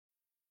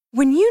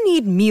When you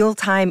need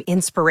mealtime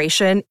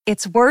inspiration,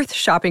 it's worth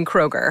shopping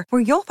Kroger,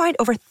 where you'll find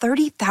over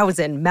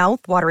 30,000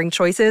 mouth-watering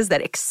choices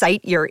that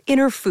excite your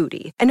inner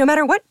foodie. And no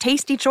matter what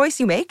tasty choice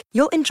you make,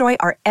 you'll enjoy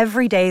our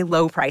everyday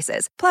low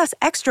prices, plus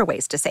extra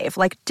ways to save,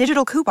 like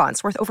digital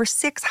coupons worth over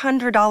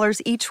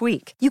 $600 each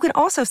week. You can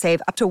also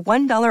save up to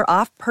 $1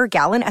 off per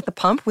gallon at the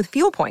pump with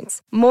fuel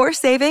points. More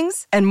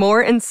savings and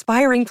more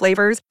inspiring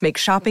flavors make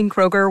shopping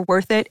Kroger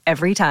worth it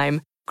every time.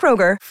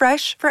 Kroger,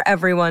 fresh for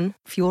everyone.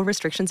 Fuel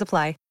restrictions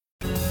apply.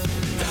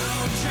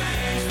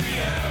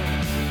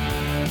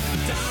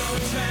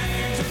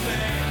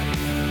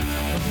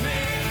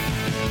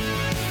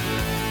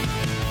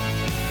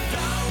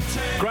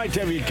 Great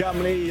to have your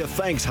company.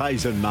 Thanks,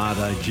 Hayes and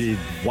Marto. Gee,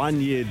 1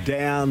 year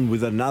down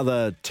with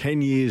another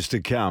 10 years to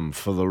come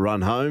for the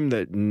run home.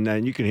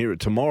 And you can hear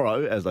it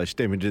tomorrow as they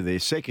step into their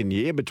second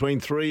year between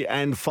 3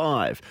 and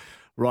 5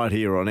 right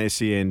here on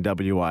SEN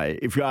WA.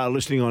 If you are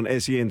listening on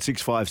SEN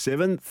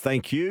 657,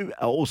 thank you.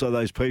 Also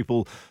those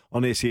people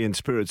on SEN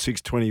Spirit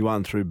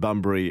 621 through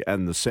Bunbury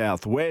and the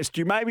Southwest.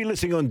 You may be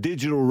listening on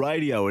digital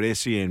radio at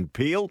SEN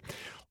Peel,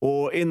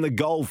 or in the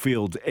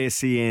Goldfields,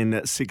 SEN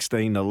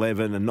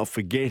 1611, and not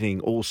forgetting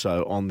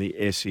also on the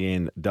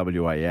SEN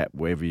WA app,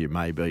 wherever you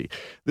may be.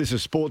 This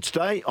is Sports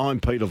Day. I'm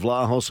Peter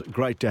Vlahos.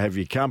 Great to have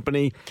your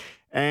company.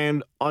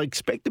 And I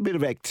expect a bit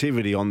of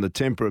activity on the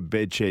Temperate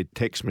Bedshed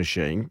text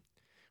machine,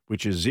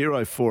 which is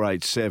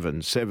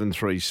 0487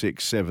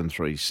 736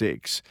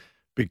 736,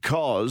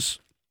 because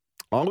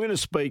I'm going to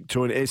speak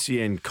to an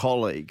SEN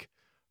colleague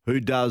who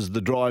does the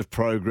drive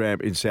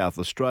program in South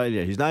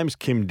Australia. His name's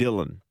Kim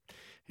Dillon.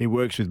 He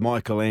works with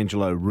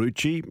Michelangelo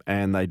Rucci,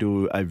 and they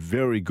do a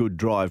very good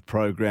drive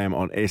program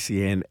on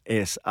SEN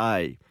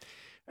SA.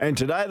 And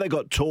today they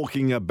got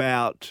talking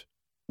about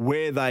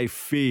where they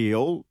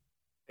feel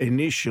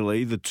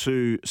initially the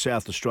two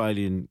South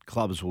Australian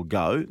clubs will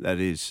go, that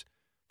is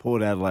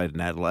Port Adelaide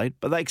and Adelaide.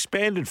 But they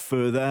expanded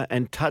further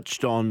and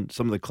touched on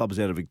some of the clubs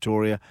out of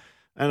Victoria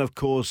and, of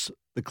course,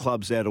 the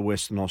clubs out of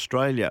Western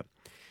Australia.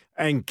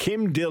 And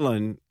Kim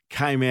Dillon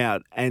came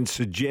out and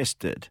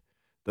suggested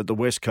that the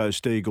West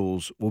Coast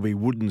Eagles will be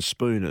wooden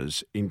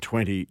spooners in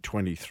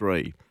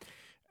 2023.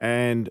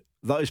 And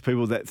those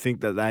people that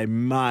think that they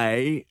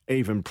may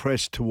even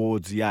press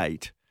towards the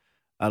 8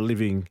 are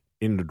living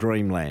in the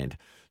dreamland.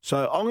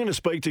 So I'm going to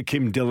speak to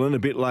Kim Dillon a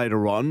bit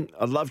later on.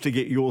 I'd love to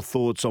get your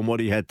thoughts on what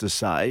he had to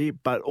say,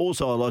 but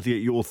also I'd like to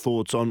get your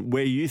thoughts on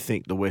where you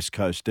think the West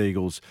Coast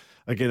Eagles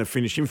are going to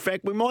finish. In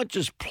fact, we might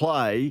just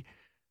play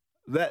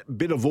that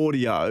bit of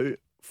audio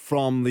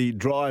from the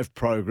drive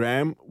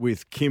program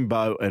with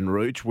Kimbo and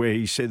Rooch, where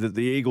he said that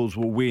the Eagles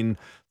will win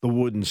the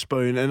wooden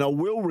spoon. And I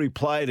will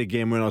replay it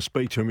again when I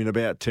speak to him in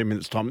about 10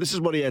 minutes' time. This is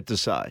what he had to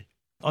say.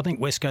 I think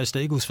West Coast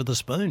Eagles for the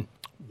spoon.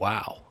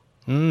 Wow.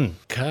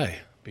 Okay.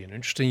 Be an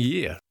interesting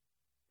year.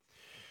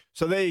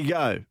 So there you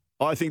go.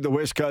 I think the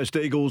West Coast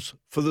Eagles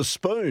for the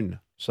spoon.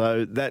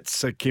 So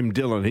that's Kim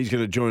Dillon. He's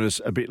going to join us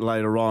a bit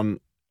later on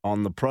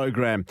the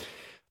program.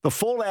 The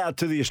fallout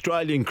to the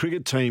Australian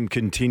cricket team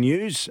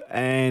continues,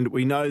 and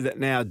we know that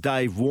now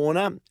Dave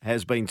Warner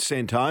has been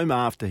sent home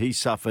after he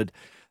suffered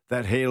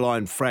that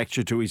hairline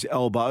fracture to his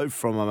elbow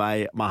from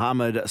a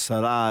Mohammad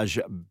Siraj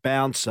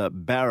bouncer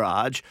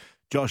barrage.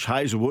 Josh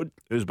Hazlewood,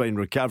 who's been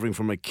recovering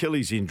from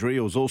Achilles injury,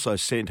 was also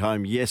sent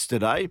home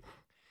yesterday,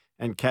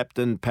 and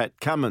Captain Pat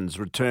Cummins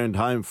returned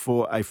home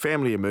for a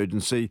family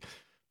emergency,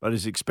 but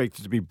is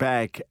expected to be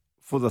back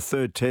for the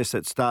third test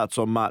that starts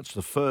on March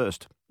the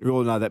 1st. We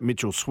all know that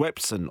Mitchell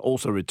Swepson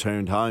also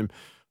returned home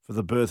for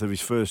the birth of his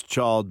first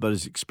child, but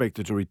is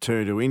expected to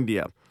return to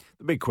India.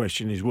 The big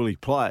question is, will he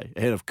play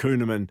ahead of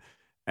Kuhnemann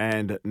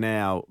and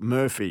now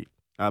Murphy?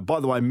 By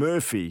the way,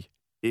 Murphy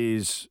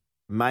is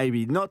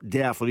maybe not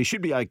doubtful. He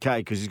should be okay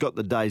because he's got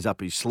the days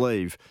up his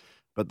sleeve,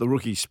 but the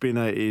rookie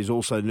spinner is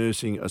also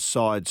nursing a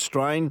side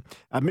strain.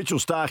 Mitchell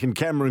Starc and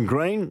Cameron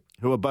Green,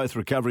 who are both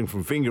recovering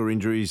from finger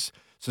injuries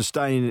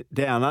sustained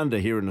down under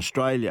here in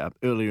Australia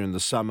earlier in the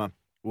summer,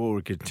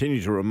 will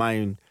continue to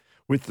remain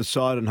with the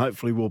side and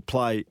hopefully will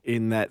play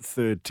in that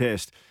third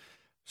test.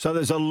 So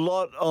there's a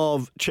lot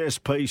of chess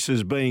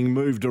pieces being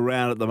moved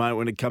around at the moment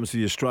when it comes to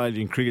the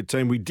Australian cricket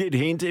team. We did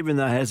hint, even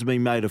though it hasn't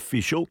been made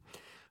official,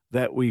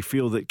 that we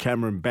feel that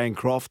Cameron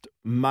Bancroft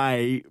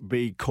may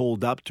be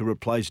called up to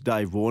replace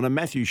Dave Warner.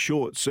 Matthew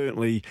Short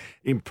certainly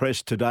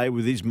impressed today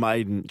with his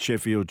maiden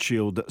Sheffield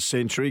Shield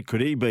century.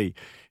 Could he be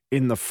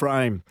in the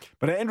frame?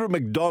 But Andrew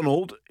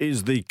McDonald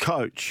is the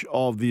coach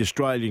of the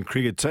Australian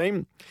cricket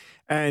team,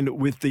 and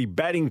with the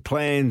batting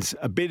plans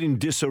a bit in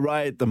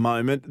disarray at the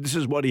moment, this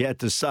is what he had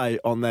to say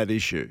on that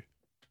issue.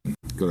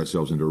 Got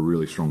ourselves into a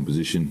really strong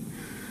position.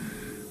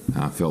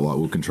 Felt like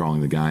we were controlling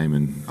the game,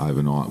 and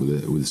overnight with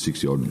a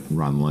 60-odd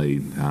run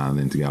lead,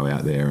 then to go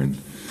out there and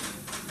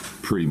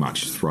pretty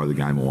much throw the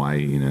game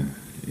away in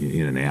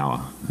an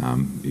hour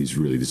is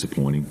really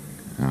disappointing.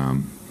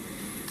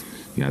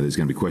 There's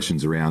going to be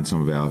questions around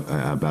some of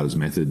our batters'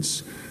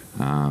 methods.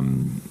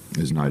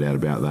 There's no doubt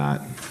about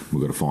that.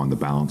 We've got to find the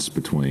balance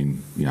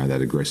between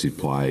that aggressive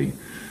play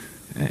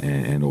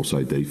and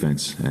also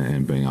defence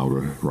and being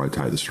able to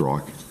rotate the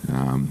strike.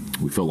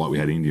 We felt like we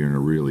had India in a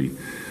really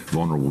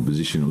vulnerable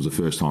position. It was the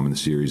first time in the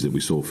series that we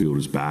saw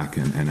fielders back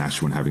and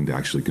Ashwin having to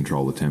actually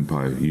control the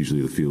tempo.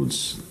 Usually the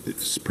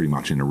it's pretty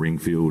much in a ring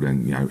field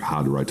and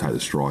hard to rotate the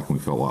strike, and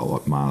we felt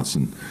like Marnus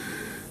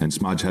and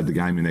Smudge had the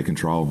game in their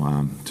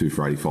control. 2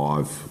 for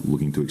 85,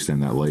 looking to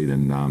extend that lead,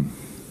 and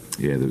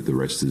the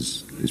rest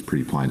is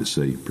pretty plain to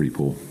see, pretty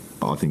poor.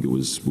 I think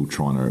we were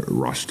trying to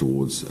rush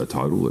towards a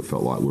total. It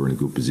felt like we were in a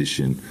good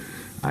position,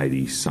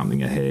 80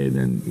 something ahead,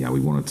 and we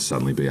wanted to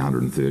suddenly be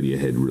 130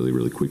 ahead really,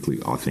 really quickly,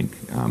 I think,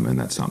 and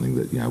that's something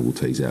that we'll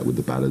tease out with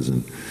the batters,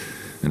 and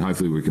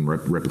hopefully we can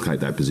replicate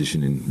that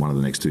position in one of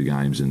the next 2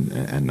 games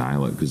and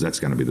nail it, because that's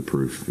going to be the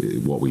proof.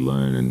 What we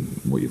learn and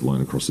what you've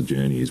learned across the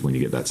journey is when you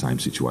get that same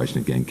situation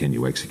again, can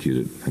you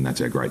execute it? And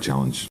that's our great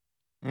challenge.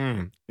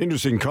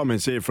 Interesting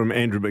comments there from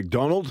Andrew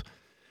McDonald.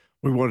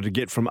 We wanted to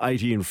get from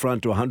 80 in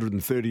front to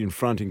 130 in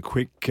front in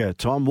quick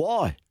time.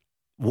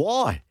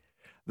 Why?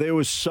 There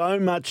was so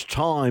much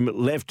time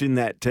left in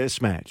that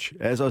test match.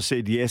 As I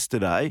said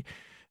yesterday,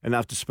 and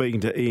after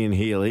speaking to Ian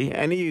Healy,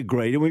 and he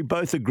agreed, and we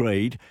both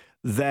agreed,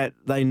 that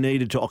they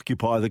needed to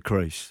occupy the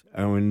crease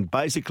and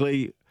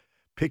basically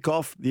pick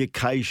off the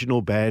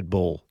occasional bad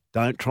ball.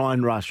 Don't try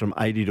and rush from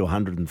 80 to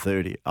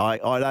 130. I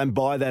don't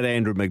buy that,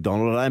 Andrew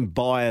McDonald. I don't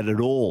buy it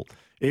at all.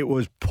 It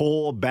was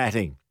poor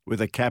batting with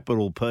a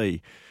capital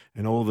P.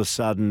 And all of a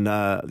sudden,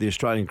 the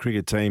Australian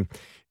cricket team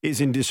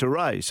is in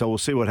disarray. So we'll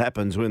see what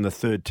happens when the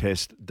 3rd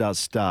test does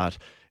start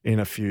in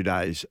a few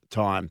days'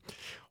 time.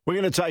 We're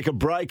going to take a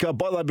break.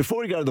 By the way,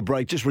 before we go to the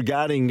break, just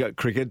regarding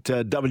cricket,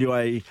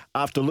 WA,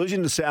 after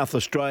losing to South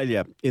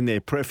Australia in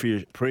their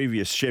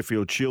previous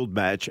Sheffield Shield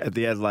match at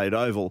the Adelaide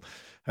Oval,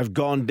 have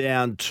gone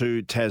down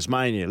to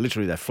Tasmania.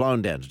 Literally, they've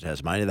flown down to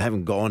Tasmania. They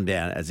haven't gone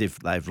down as if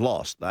they've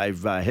lost.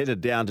 They've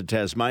headed down to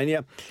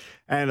Tasmania.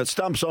 And it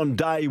stumps on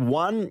day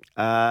 1.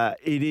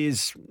 It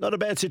is not a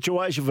bad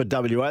situation for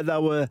WA. They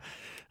were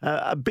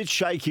a bit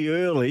shaky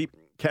early.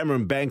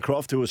 Cameron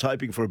Bancroft, who was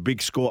hoping for a big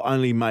score,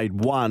 only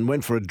made 1,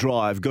 went for a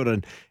drive, got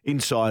an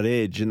inside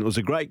edge, and it was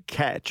a great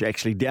catch,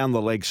 actually, down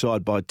the leg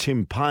side by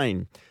Tim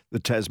Payne, the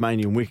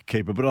Tasmanian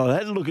wicketkeeper. But I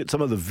had a look at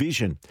some of the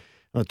vision.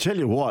 I'll tell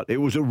you what, it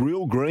was a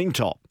real green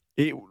top.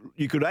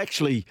 You could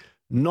actually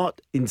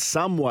not, in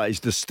some ways,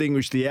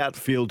 distinguish the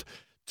outfield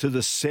to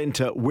the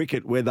centre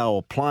wicket where they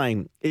were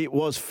playing. It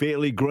was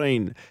fairly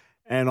green,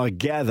 and I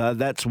gather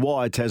that's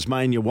why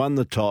Tasmania won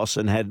the toss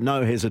and had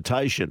no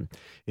hesitation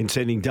in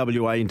sending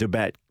WA into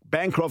bat.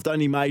 Bancroft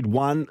only made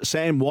 1,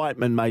 Sam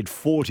Whiteman made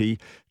 40,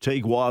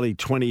 Teague Wiley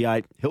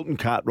 28, Hilton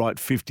Cartwright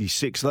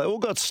 56. They all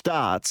got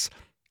starts.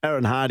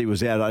 Aaron Hardy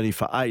was out only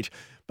for 8.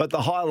 But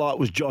the highlight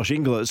was Josh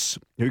Inglis,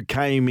 who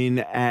came in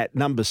at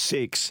number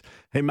 6.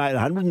 He made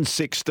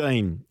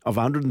 116 of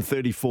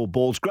 134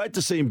 balls. Great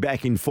to see him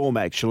back in form,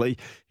 actually.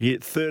 He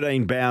hit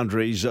 13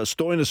 boundaries.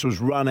 Stoinis was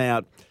run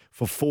out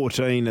for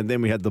 14, and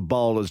then we had the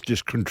bowlers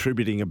just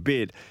contributing a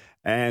bit.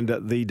 And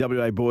the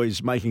WA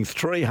boys making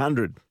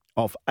 300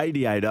 off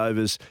 88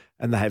 overs,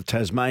 and they have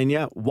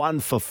Tasmania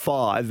 1 for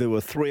 5. There were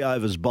 3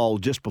 overs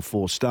bowled just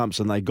before stumps,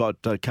 and they got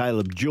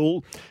Caleb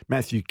Jewell.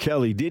 Matthew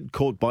Kelly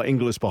caught by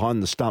Inglis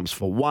behind the stumps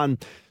for 1.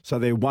 So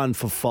they're 1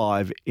 for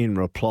 5 in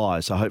reply.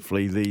 So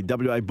hopefully the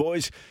WA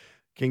boys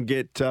can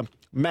get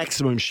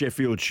maximum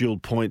Sheffield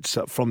Shield points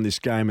from this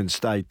game and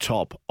stay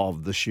top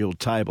of the Shield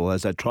table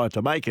as they try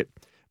to make it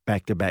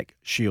back-to-back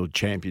Shield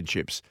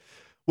championships.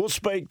 We'll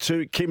speak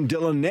to Kim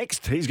Dillon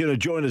next. He's going to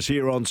join us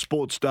here on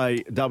Sports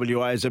Day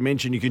WA. As I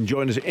mentioned, you can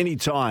join us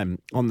anytime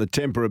on the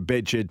Tempera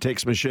Bedshed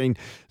text machine,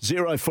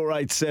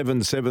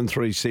 0487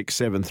 736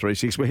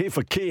 736. We're here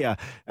for Kia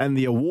and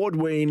the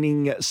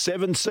award-winning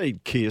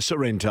 7-seat Kia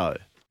Sorrento.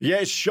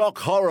 Yes, shock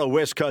horror,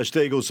 West Coast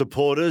Eagles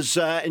supporters.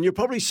 And you're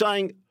probably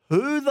saying,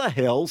 who the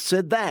hell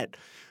said that?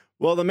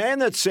 Well, the man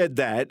that said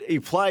that, he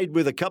played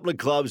with a couple of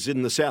clubs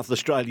in the South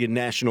Australian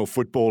National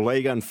Football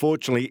League.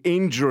 Unfortunately,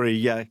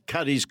 injury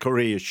cut his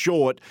career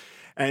short.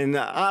 And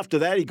after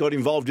that, he got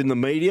involved in the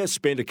media,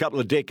 spent a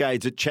couple of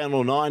decades at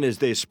Channel 9 as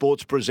their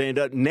sports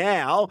presenter.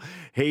 Now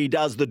he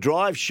does the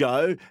drive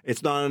show.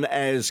 It's known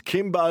as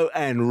Kimbo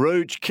and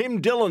Rooch.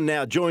 Kim Dillon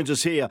now joins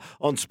us here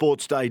on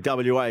Sports Day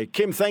WA.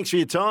 Kim, thanks for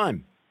your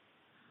time.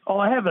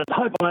 I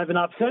hope I haven't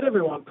upset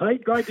everyone,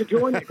 Pete. Great to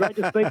join you. Great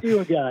to speak to you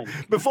again.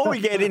 Before we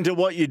get into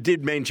what you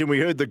did mention, we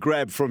heard the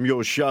grab from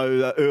your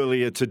show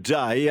earlier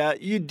today.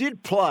 You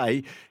did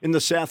play in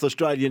the South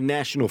Australian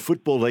National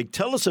Football League.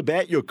 Tell us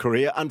about your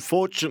career,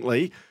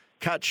 unfortunately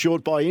cut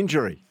short by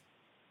injury.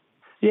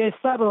 Yeah,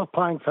 started off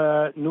playing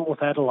for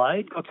North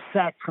Adelaide, got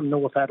sacked from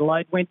North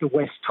Adelaide, went to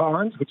West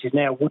Torrens, which is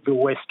now Woodville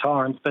West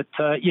Torrens, but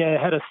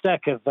had a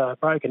stack of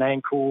broken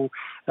ankle,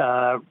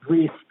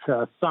 wrist,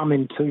 thumb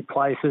in 2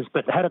 places,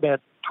 but had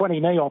about 20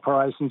 knee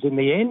operations in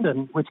the end,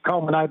 and which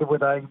culminated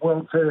with a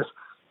world first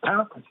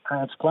cartilage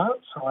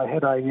transplant. So I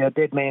had a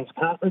dead man's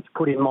cartilage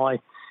put in my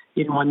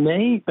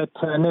knee, but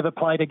never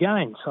played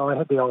again. So I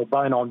had the old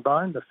bone on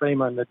bone, the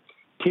femur and the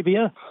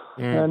tibia,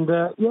 and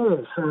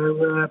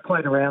so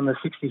played around the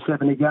 60,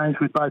 70 games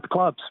with both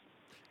clubs.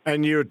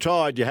 And you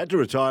retired, you had to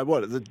retire,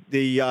 what, at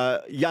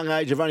the young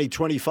age of only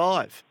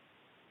 25?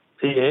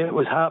 Yeah, it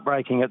was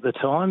heartbreaking at the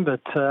time,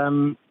 but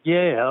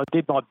I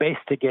did my best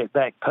to get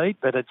back, Pete,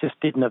 but it just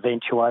didn't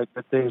eventuate.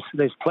 But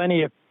there's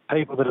plenty of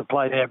people that have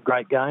played our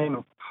great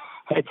game,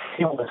 had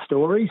similar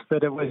stories,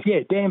 but it was,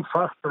 damn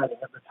frustrating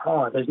at the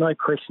time. There's no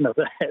question of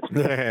that.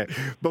 Yeah.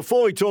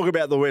 Before we talk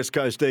about the West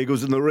Coast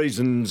Eagles and the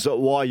reasons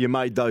why you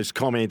made those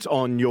comments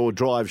on your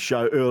drive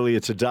show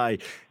earlier today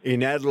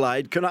in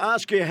Adelaide, can I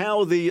ask you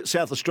how the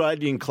South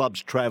Australian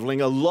club's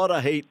travelling? A lot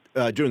of heat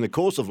during the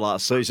course of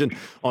last season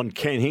on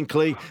Ken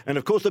Hinkley. And,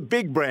 of course, the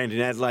big brand in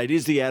Adelaide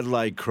is the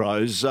Adelaide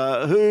Crows,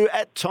 who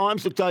at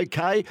times looked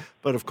okay,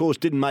 but, of course,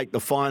 didn't make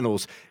the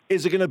finals.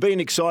 Is it going to be an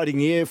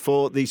exciting year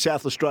for the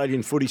South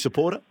Australian footy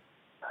supporter?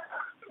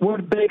 We'll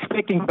be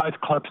expecting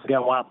both clubs to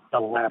go up the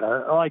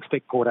ladder. I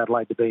expect Port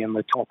Adelaide to be in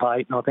the top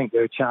 8, and I think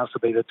they're a chance to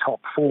be the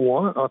top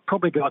 4. I've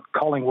probably got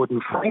Collingwood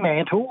and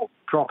Fremantle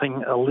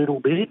dropping a little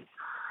bit.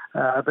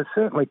 But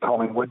certainly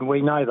Collingwood,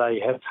 we know they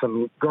had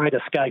some great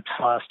escapes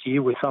last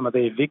year with some of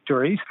their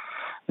victories.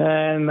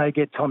 And they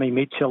get Tommy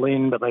Mitchell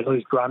in, but they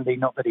lose Grundy,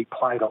 not that he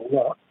played a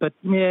lot. But,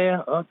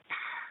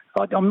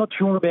 I'm not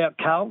sure about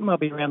Carlton. I'll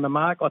be around the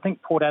mark. I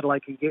think Port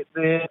Adelaide can get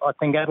there. I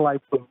think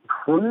Adelaide will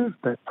improve,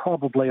 but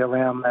probably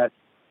around that,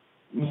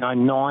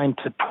 9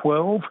 to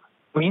 12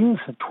 wins.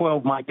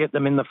 12 might get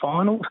them in the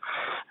finals.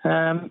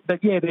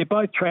 They're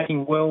both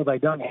tracking well. They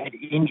don't have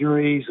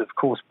injuries. Of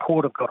course,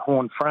 Port have got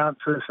Horn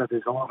Francis, so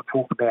there's a lot of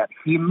talk about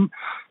him.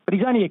 But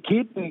he's only a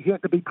kid, and he's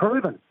yet to be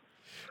proven.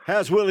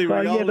 How's Willie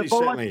Rioli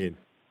settling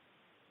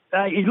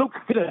in? He looks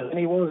fitter than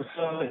he was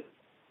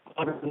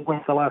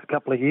the last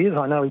couple of years.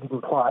 I know he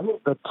didn't play,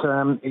 but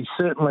he's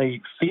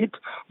certainly fit.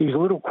 He was a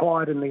little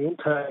quiet in the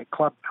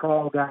inter-club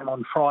trial game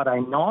on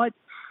Friday night.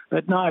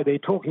 But no, they're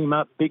talking him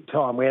up big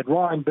time. We had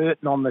Ryan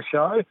Burton on the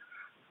show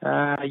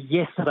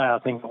yesterday, I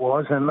think it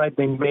was, and they've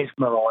been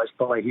mesmerised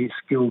by his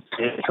skill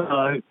set. So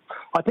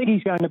I think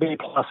he's going to be a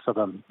plus for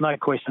them, no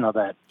question of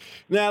that.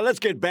 Now, let's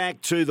get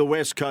back to the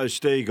West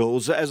Coast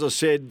Eagles. As I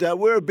said,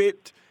 we're a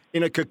bit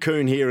in a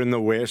cocoon here in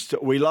the West.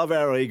 We love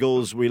our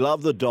Eagles. We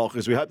love the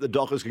Dockers. We hope the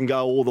Dockers can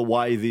go all the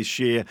way this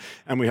year,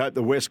 and we hope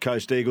the West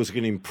Coast Eagles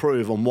can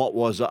improve on what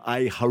was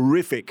a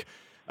horrific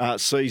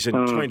season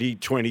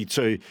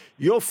 2022.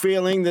 You're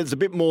feeling there's a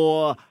bit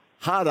more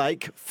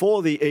heartache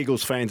for the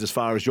Eagles fans as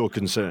far as you're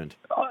concerned?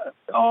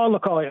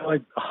 Look, I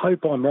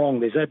hope I'm wrong.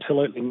 There's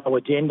absolutely no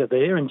agenda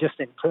there. And just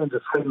in terms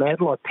of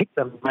Fremantle, I picked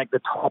them to make the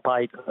top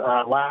 8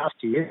 last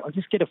year. I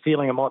just get a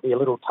feeling it might be a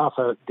little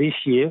tougher this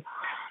year.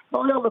 I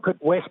look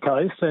at West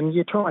Coast, and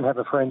you try and have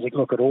a forensic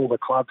look at all the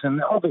clubs,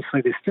 and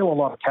obviously there's still a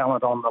lot of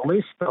talent on the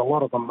list, but a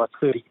lot of them are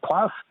 30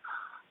 plus.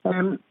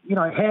 How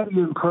do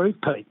you improve,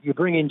 Pete? You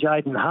bring in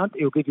Jaden Hunt,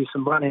 he'll give you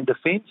some run in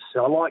defence.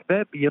 I like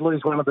that, but you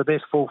lose one of the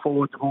best full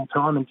forwards of all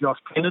time in Josh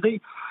Kennedy.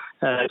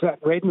 Jack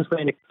Redden's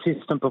been a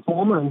consistent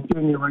performer, and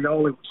Junior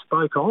Rioli we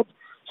spoke of.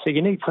 So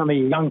you need some of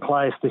your young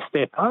players to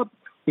step up.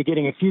 You're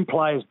getting a few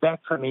players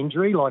back from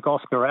injury, like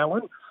Oscar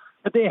Allen.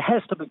 But there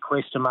has to be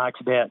question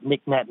marks about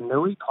Nick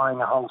Naitanui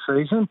playing a whole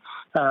season.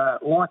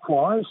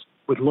 Likewise,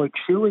 with Luke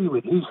Shuey,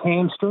 with his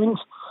hamstrings.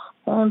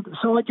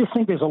 So I just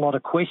think there's a lot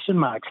of question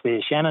marks there.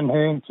 Shannon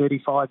Hearn,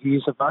 35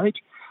 years of age.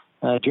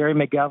 Jerry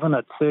McGovern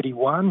at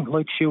 31.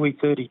 Luke Shuey,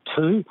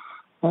 32.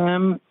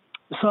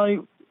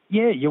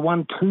 You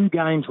won 2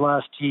 games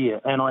last year.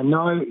 And I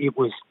know it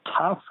was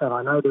tough, and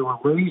I know there were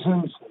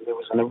reasons. There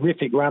was an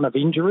horrific run of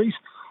injuries.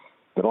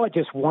 But I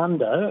just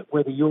wonder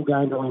whether you're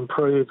going to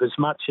improve as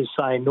much as,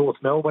 say, North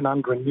Melbourne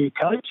under a new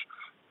coach,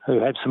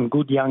 who had some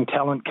good young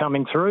talent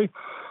coming through.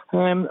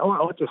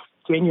 I just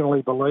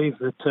genuinely believe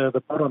that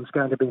the bottom's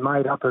going to be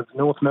made up of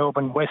North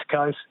Melbourne, West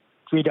Coast,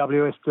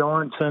 GWS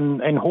Giants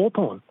and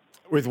Hawthorn.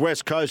 With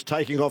West Coast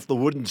taking off the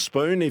wooden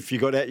spoon if you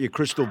got out your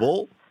crystal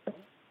ball?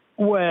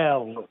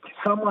 Well, look,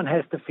 someone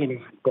has to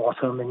finish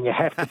bottom, and you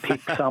have to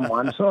pick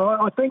someone. So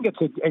I think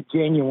it's a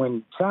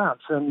genuine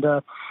chance. And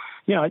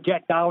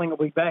Jack Darling will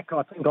be back,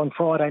 I think, on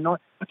Friday night.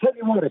 I tell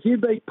you what, if you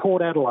beat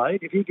Port Adelaide,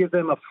 if you give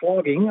them a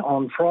flogging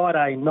on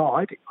Friday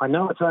night, I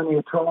know it's only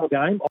a trial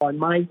game, I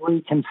may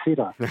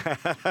reconsider.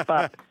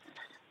 But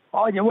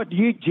do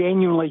you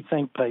genuinely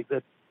think, Pete,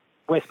 that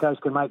West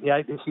Coast can make the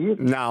 8 this year?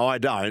 No, I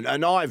don't.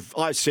 And I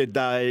said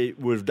they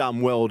would have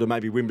done well to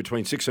maybe win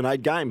between 6 and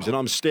 8 games, and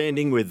I'm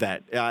standing with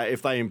that.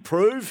 If they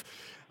improve...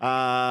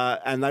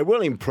 and they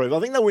will improve. I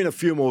think they'll win a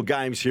few more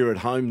games here at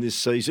home this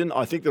season.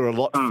 I think they're a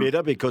lot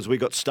fitter because we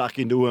got stuck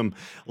into them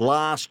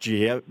last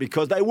year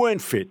because they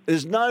weren't fit.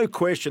 There's no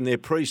question their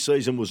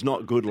pre-season was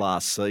not good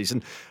last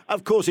season.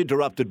 Of course,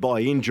 interrupted by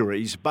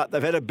injuries, but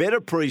they've had a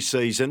better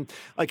pre-season.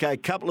 Okay, a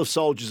couple of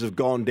soldiers have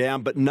gone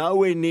down, but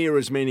nowhere near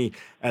as many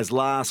as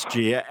last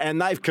year.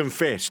 And they've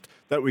confessed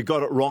that we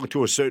got it wrong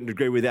to a certain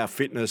degree with our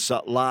fitness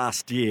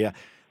last year.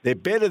 They're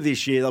better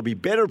this year. They'll be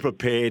better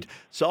prepared.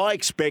 So I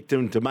expect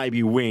them to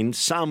maybe win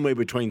somewhere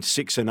between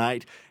 6 and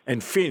 8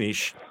 and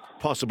finish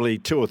possibly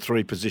 2 or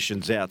 3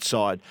 positions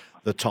outside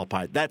the top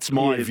 8. That's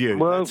my view.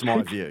 Well, that's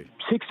my view.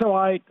 6 to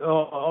 8,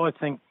 I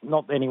think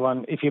not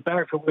anyone. If you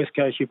barrack for West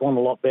Coast, you want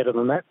a lot better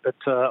than that, but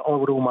I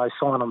would almost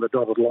sign on the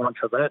dotted line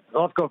for that.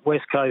 I've got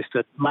West Coast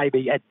at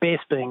maybe at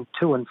best being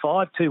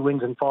 2-5, 2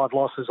 wins and 5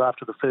 losses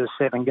after the first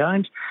 7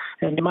 games,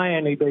 and you may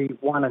only be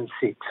 1-6.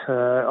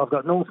 I've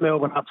got North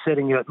Melbourne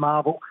upsetting you at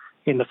Marvel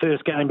in the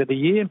first game of the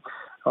year.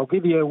 I'll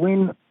give you a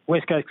win.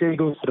 West Coast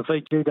Eagles to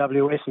defeat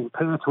GWS in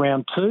Perth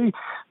round 2.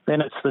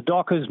 Then it's the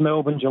Dockers,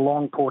 Melbourne,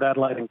 Geelong, Port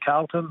Adelaide and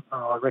Carlton.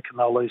 I reckon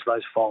they'll lose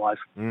those 5.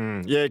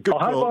 Yeah, good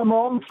I hope I'm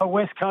wrong for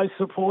West Coast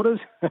supporters.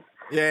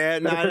 Yeah,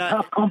 It's a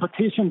tough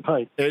competition,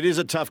 Pete. It is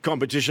a tough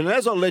competition.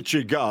 As I let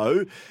you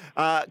go,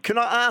 can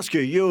I ask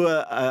you, you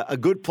were a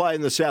good player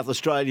in the South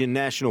Australian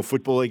National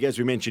Football League. As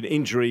we mentioned,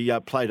 injury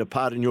played a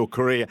part in your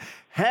career.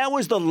 How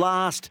was the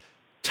last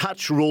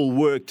touch rule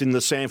worked in the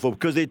SANFL?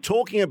 Because they're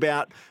talking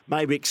about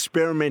maybe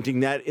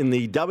experimenting that in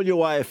the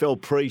WAFL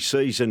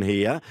pre-season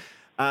here.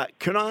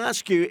 Can I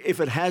ask you if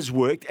it has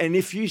worked and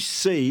if you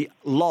see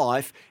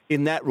life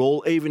in that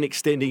rule even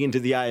extending into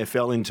the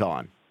AFL in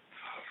time?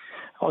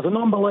 I was a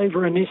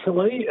non-believer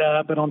initially,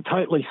 but I'm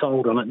totally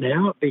sold on it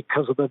now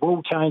because of the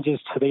rule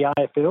changes to the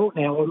AFL.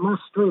 Now, I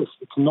must stress,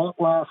 it's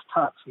not last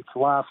touch, it's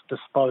last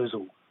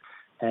disposal.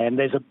 And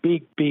there's a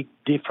big, big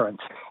difference.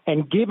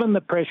 And given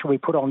the pressure we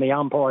put on the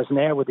umpires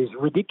now with this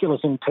ridiculous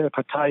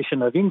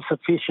interpretation of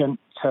insufficient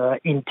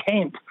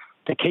intent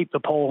to keep the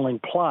ball in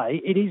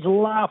play, it is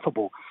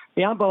laughable.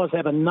 The umpires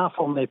have enough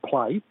on their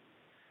plate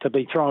to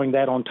be throwing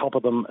that on top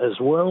of them as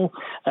well.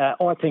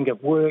 I think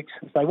it works.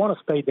 If they want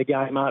to speed the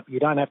game up, you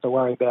don't have to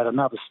worry about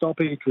another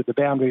stoppage with the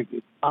boundary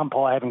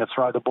umpire having to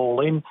throw the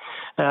ball in.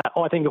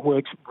 I think it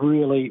works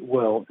really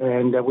well.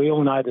 And we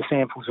all know the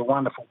SANFL's a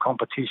wonderful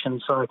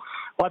competition, so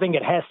I think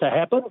it has to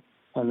happen,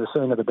 and the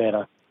sooner the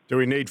better. Do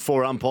we need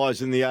 4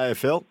 umpires in the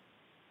AFL?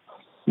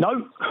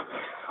 No.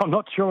 I'm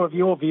not sure of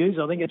your views.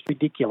 I think it's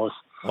ridiculous.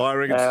 I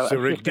reckon it's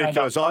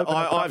ridiculous.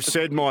 I've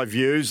said my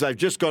views. They've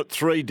just got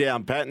 3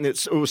 down pat, and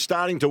it was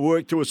starting to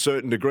work to a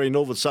certain degree, and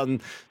all of a sudden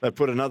they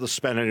put another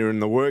spanner in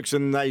the works.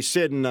 And they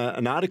said in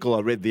an article I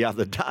read the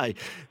other day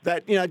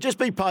that, just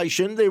be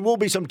patient. There will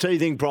be some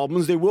teething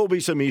problems. There will be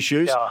some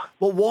issues. Yeah.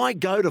 Well, why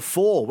go to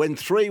 4 when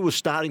 3 was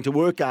starting to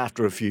work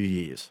after a few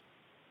years?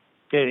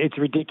 It's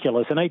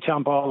ridiculous, and each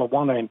umpire will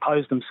want to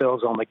impose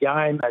themselves on the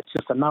game. It's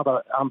just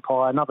another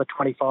umpire, another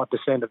 25%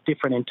 of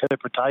different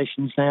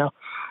interpretations now.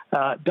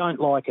 Don't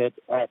like it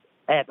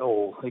at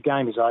all. The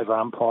game is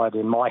over-umpired,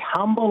 in my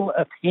humble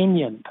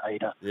opinion,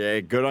 Peter. Yeah,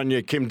 good on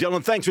you, Kim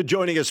Dillon. Thanks for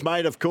joining us,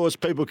 mate. Of course,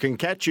 people can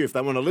catch you if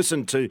they want to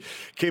listen to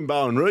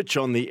Kimbo and Rich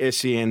on the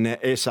SEN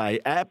SA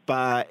app.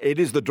 It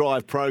is the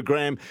Drive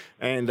program,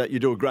 and you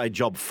do a great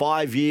job.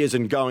 5 years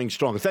and going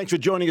strong. Thanks for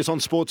joining us on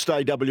Sports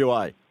Day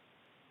WA.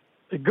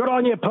 Good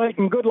on you, Pete,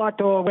 and good luck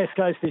to our West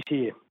Coast this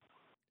year.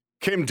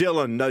 Kim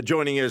Dillon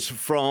joining us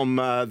from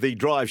the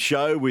Drive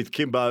show with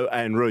Kimbo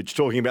and Rooch,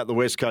 talking about the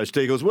West Coast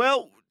Eagles.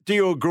 Well, do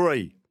you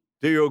agree?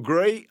 Do you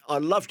agree?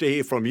 I'd love to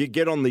hear from you.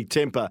 Get on the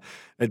Temper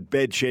at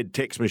Bedshed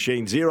text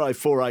machine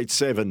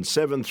 0487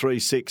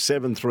 736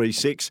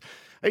 736.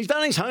 He's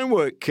done his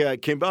homework,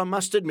 Kimbo. I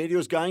must admit he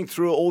was going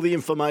through all the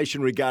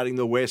information regarding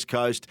the West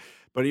Coast,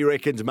 but he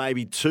reckons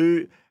maybe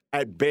 2,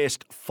 at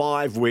best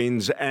 5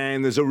 wins,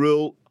 and there's a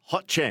real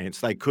hot chance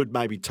they could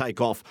maybe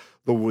take off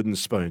the wooden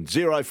spoon.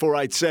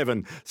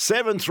 0487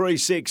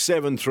 736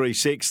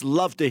 736.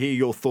 Love to hear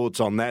your thoughts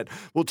on that.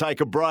 We'll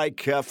take a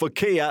break. For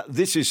Kia,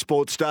 this is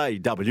Sports Day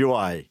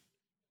WA.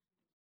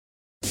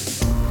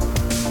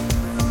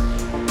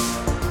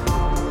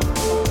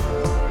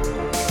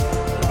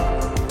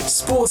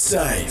 Sports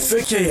Day for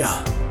Kia.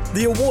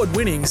 The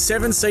award-winning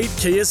 7-seat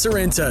Kia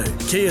Sorrento,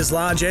 Kia's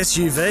large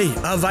SUV,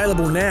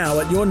 available now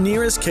at your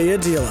nearest Kia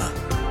dealer.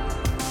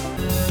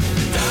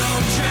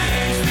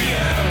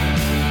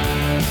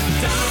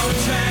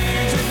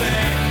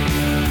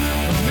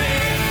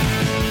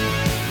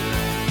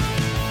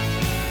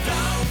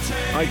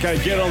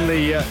 Okay, get on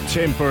the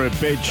Temper at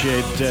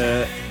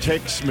Bedshed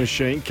text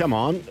machine. Come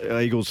on,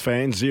 Eagles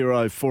fans,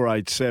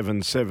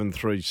 0487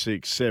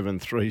 736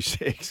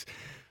 736.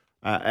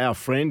 Our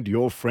friend,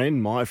 your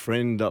friend, my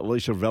friend,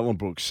 Lisa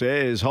Vellenbrook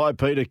says, "Hi,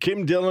 Peter.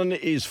 Kim Dillon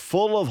is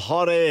full of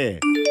hot air.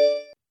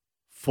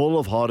 Full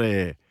of hot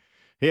air.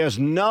 He has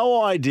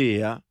no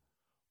idea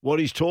what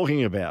he's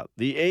talking about.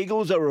 The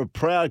Eagles are a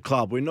proud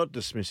club." We're not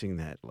dismissing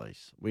that,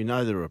 Lisa. We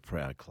know they're a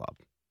proud club.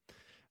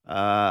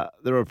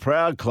 They're a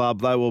proud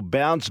club. They will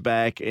bounce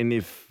back, and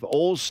if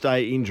all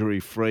stay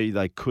injury-free,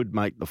 they could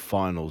make the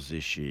finals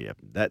this year.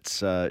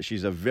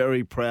 She's a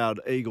very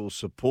proud Eagles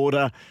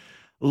supporter.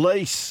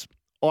 Lise,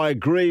 I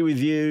agree with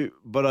you,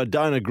 but I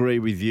don't agree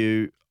with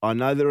you. I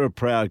know they're a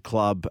proud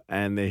club,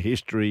 and their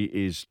history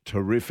is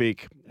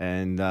terrific,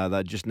 and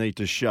they just need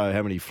to show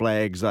how many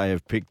flags they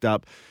have picked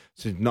up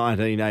since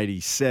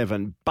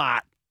 1987,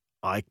 but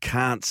I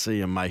can't see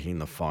them making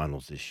the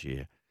finals this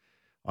year.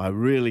 I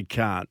really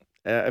can't.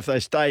 If they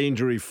stay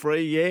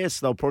injury-free, yes,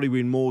 they'll probably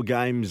win more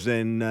games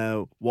than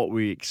what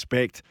we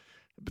expect.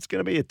 It's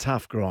going to be a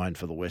tough grind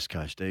for the West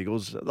Coast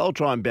Eagles. They'll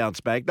try and bounce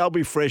back. They'll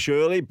be fresh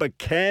early, but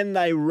can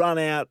they run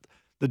out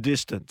the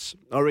distance.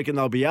 I reckon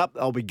they'll be up.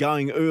 They'll be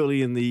going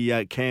early in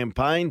the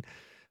campaign,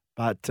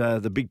 but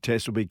the big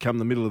test will be come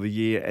the middle of the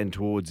year and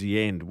towards the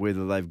end,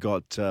 whether they've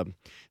got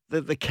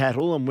the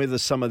cattle and whether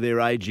some of their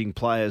ageing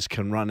players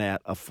can run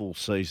out a full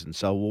season.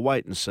 So we'll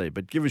wait and see.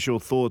 But give us your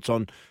thoughts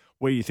on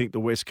where you think the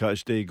West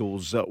Coast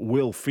Eagles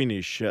will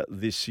finish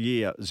this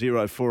year.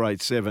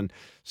 0487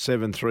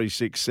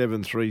 736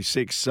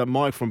 736.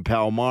 Mike from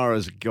Palmyra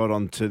has got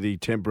onto the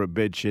Temperate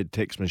Bedshed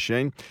text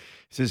machine.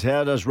 He says,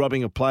 how does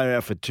rubbing a player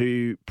out for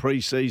 2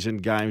 pre-season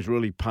games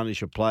really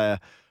punish a player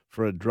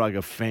for a drug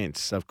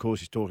offence? Of course,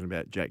 he's talking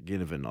about Jack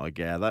Ginnivan, I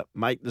gather.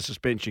 Make the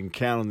suspension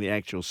count on the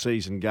actual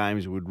season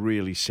games would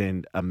really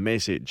send a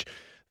message.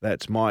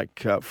 That's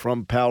Mike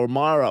from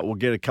Palmyra. We'll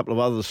get a couple of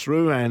others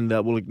through and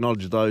we'll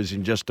acknowledge those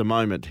in just a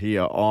moment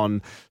here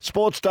on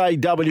Sports Day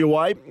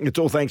WA. It's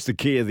all thanks to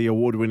Kia, the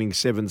award-winning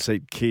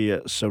 7-seat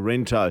Kia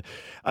Sorrento.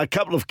 A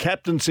couple of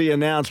captaincy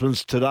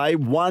announcements today.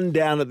 One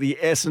down at the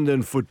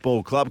Essendon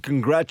Football Club.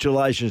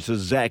 Congratulations to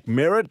Zach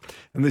Merritt.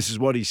 And this is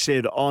what he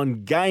said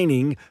on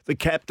gaining the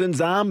captain's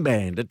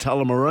armband at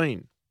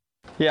Tullamarine.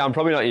 Yeah, I'm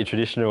probably not your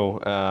traditional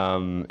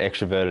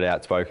extroverted,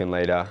 outspoken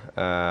leader.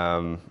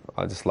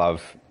 I just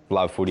love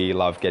footy,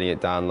 love getting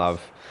it done,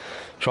 love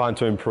trying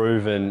to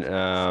improve, and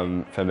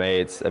for me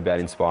it's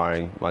about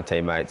inspiring my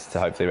teammates to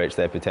hopefully reach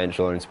their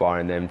potential and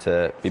inspiring them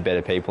to be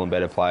better people and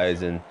better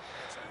players, and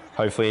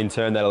hopefully in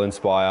turn that'll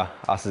inspire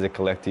us as a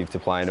collective to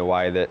play in a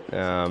way that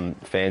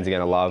fans are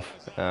going to love.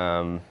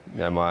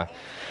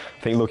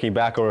 I think looking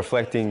back or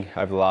reflecting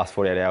over the last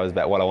 48 hours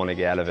about what I want to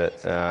get out of it,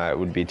 it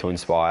would be to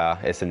inspire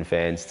Essendon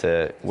fans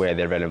to wear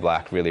their red and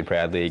black really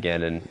proudly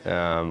again,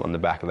 and on the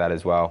back of that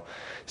as well,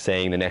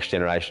 seeing the next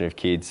generation of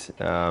kids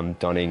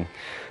donning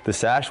the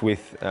sash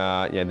with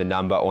the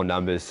number or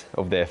numbers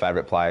of their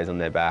favourite players on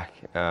their back.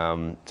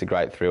 It's a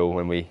great thrill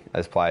when we,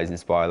 as players,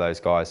 inspire those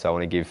guys. So I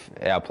want to give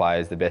our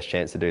players the best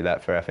chance to do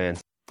that for our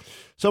fans.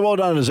 So well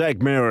done to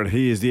Zach Merritt.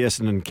 He is the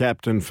Essendon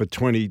captain for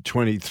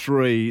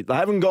 2023. They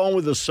haven't gone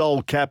with the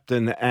sole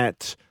captain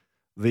at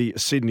the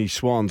Sydney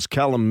Swans.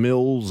 Callum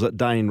Mills,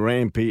 Dane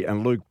Rampy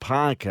and Luke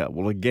Parker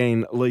will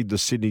again lead the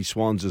Sydney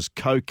Swans as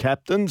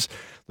co-captains.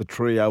 The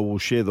trio will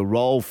share the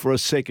role for a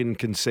second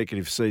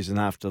consecutive season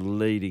after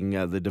leading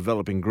the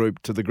developing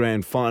group to the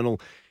grand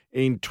final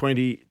in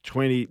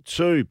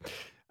 2022.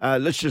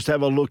 Let's just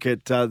have a look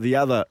at the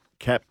other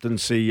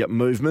captaincy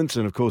movements,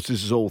 and of course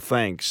this is all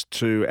thanks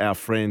to our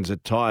friends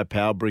at Tyre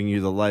Power, bringing you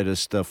the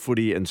latest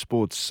footy and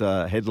sports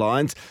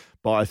headlines.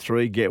 Buy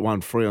 3, get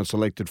 1 free on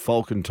selected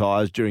Falcon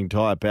tyres during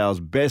Tyre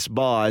Power's Best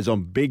Buys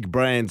on Big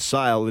Brand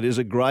Sale. It is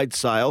a great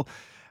sale,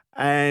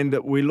 and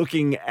we're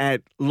looking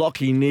at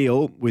Lachie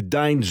Neale with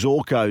Dane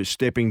Zorko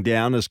stepping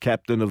down as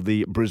captain of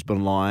the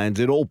Brisbane Lions.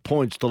 It all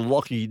points to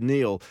Lachie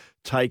Neale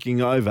taking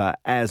over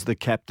as the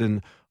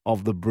captain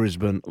of the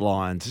Brisbane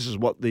Lions. This is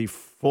what the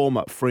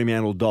former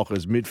Fremantle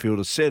Dockers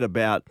midfielder said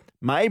about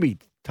maybe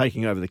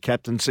taking over the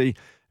captaincy,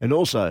 and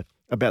also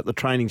about the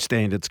training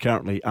standards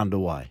currently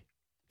underway.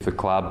 If the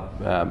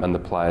club and the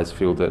players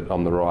feel that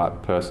I'm the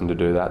right person to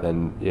do that,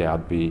 then yeah,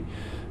 I'd be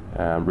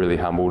really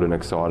humbled and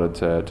excited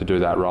to do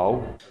that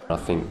role. I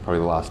think probably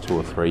the last 2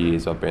 or 3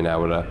 years I've been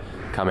able to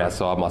come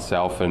outside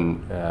myself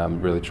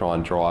and really try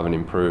and drive and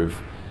improve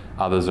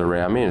others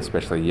around me, and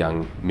especially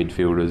young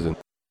midfielders. And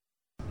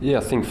yeah,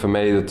 I think for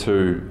me the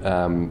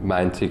 2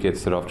 main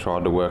tickets that I've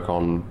tried to work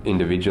on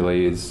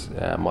individually is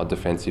my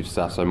defensive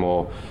stuff, so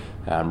more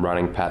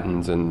running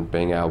patterns and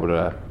being able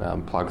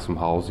to plug some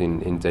holes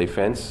in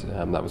defence.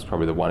 That was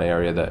probably the one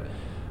area that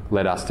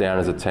let us down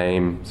as a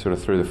team, sort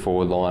of through the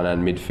forward line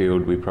and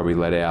midfield. We probably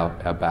let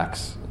our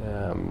backs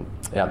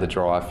out the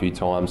dry a few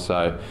times,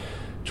 so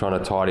trying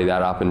to tidy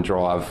that up and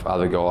drive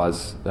other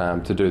guys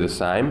to do the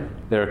same.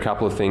 There are a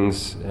couple of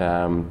things,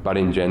 but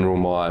in general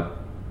my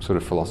sort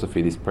of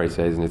philosophy this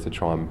pre-season is to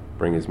try and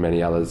bring as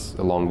many others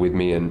along with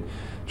me and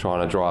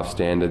trying to drive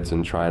standards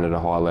and train at a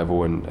high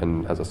level,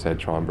 and as I said,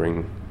 try and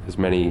bring as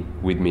many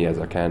with me as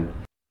I can.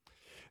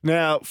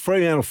 Now,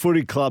 Fremantle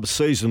Footy Club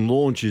season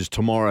launch is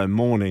tomorrow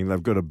morning.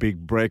 They've got a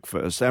big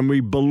breakfast, and we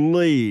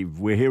believe,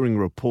 we're hearing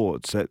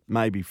reports that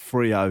maybe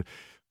Freo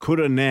could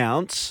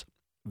announce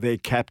their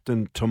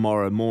captain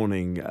tomorrow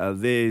morning.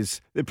 They're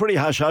pretty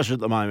hush-hush at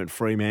the moment,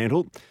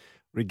 Fremantle,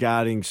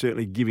 regarding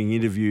certainly giving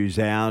interviews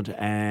out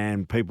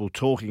and people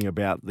talking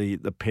about the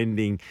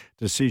pending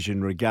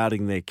decision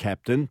regarding their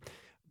captain.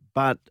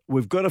 But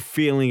we've got a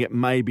feeling it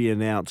may be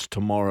announced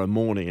tomorrow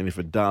morning, and if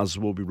it does,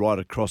 we'll be right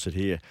across it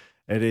here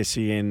at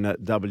SEN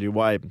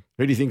WA.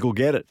 Who do you think will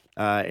get it?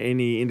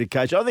 Any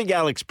indication? I think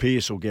Alex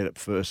Pearce will get it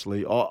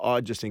firstly.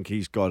 I just think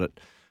he's got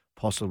it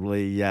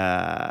possibly.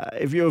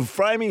 If you're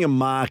framing a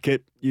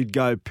market, you'd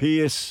go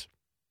Pearce,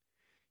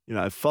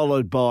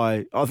 followed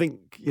by, I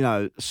think,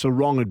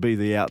 Sarong would be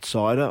the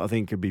outsider. I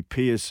think it'd be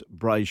Pearce,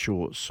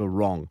 Brayshaw,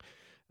 Sarong.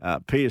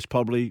 Pearce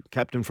probably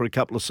captain for a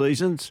couple of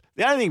seasons.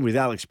 The only thing with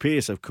Alex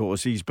Pearce, of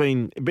course, he's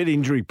been a bit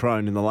injury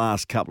prone in the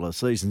last couple of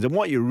seasons. And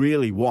what you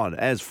really want,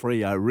 as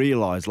Freo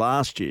realised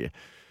last year,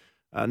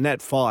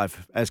 Nat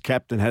Fyfe, as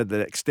captain, had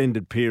that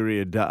extended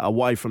period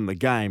away from the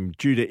game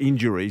due to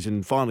injuries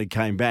and finally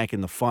came back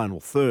in the final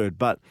third.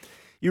 But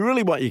you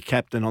really want your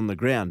captain on the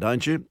ground,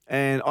 don't you?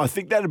 And I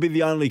think that'd be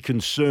the only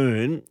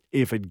concern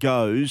if it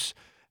goes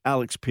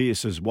Alex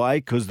Pearce's way,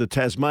 because the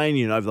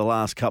Tasmanian over the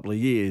last couple of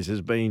years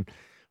has been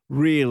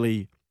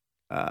really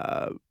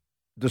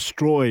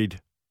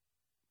destroyed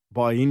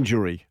by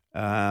injury.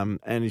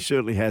 And he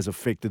certainly has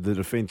affected the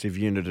defensive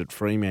unit at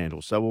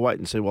Fremantle. So we'll wait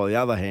and see. While the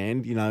other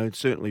hand,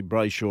 certainly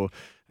Brayshaw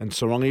and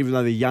Sarong, even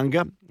though they're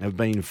younger, have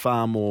been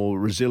far more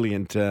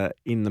resilient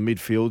in the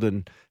midfield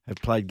and have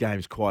played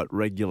games quite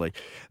regularly.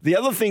 The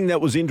other thing that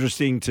was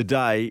interesting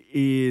today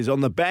is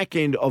on the back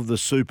end of the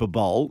Super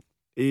Bowl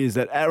is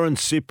that Aaron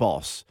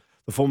Sipos,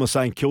 the former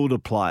St Kilda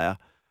player,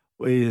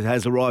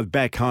 has arrived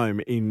back home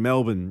in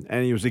Melbourne,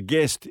 and he was a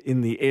guest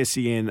in the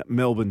SEN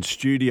Melbourne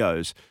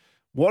studios.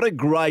 What a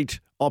great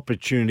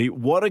opportunity.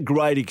 What a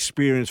great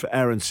experience for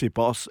Aaron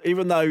Sipos.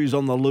 Even though he's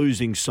on the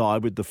losing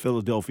side with the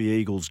Philadelphia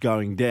Eagles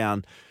going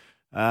down,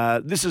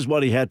 this is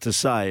what he had to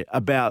say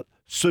about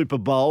Super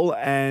Bowl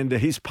and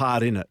his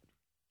part in it.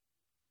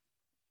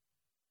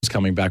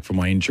 Coming back from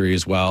my injury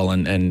as well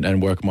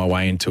and working my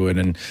way into it.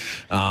 And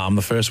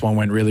the first one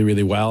went really,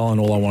 really well, and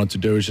all I wanted to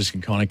do is just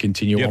kind of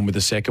continue on with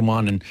the second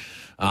one. And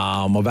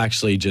I've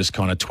actually just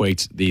kind of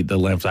tweaked the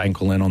left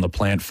ankle in on the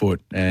plant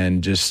foot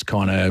and just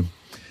kind of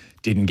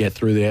didn't get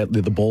through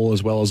the ball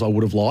as well as I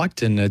would have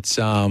liked, and it's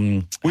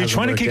Were you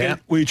trying to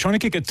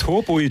kick a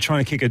torp, or were you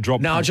trying to kick a drop?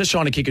 No, I was just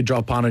trying to kick a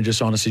drop punt and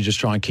just honestly just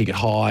try and kick it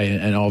high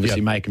and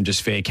obviously make them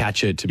just fair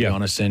catch it, to be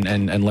honest,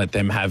 and let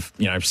them have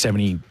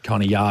 70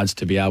 kind of yards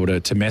to be able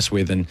to mess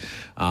with, and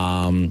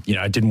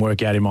it didn't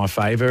work out in my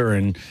favour,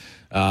 and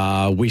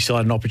we still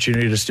had an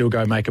opportunity to still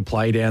go make a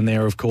play down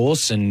there, of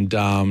course, and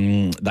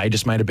they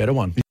just made a better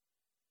one.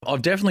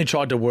 I've definitely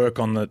tried to work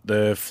on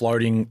the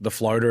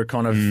floater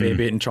kind of fair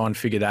bit and try and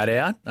figure that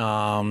out.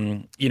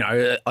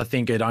 I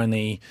think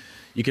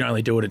you can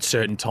only do it at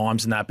certain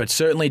times and that, but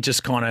certainly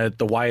just kind of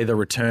the way the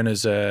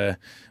returners are,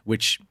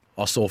 which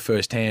I saw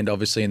firsthand,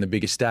 obviously in the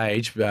bigger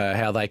stage,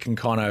 how they can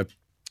kind of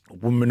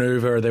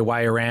manoeuvre their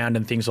way around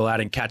and things like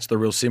that and catch the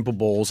real simple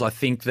balls. I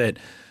think that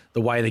the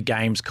way the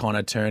game's kind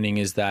of turning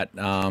is that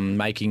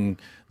making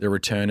the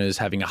returners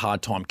having a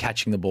hard time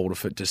catching the ball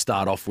to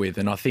start off with.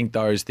 And I think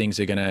those things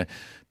are going to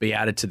be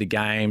added to the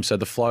game. So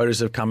the floaters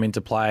have come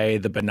into play.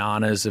 The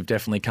bananas have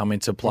definitely come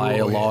into play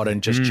a lot.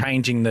 And just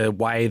changing the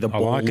way the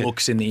ball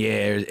looks in the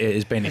air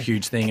has been a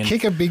huge thing. And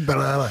kick a big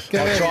banana.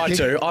 I've tried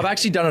to. I've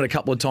actually done it a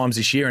couple of times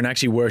this year and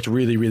actually worked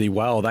really, really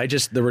well.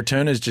 The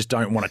returners just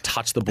don't want to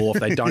touch the ball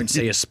if they don't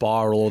see a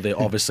spiral or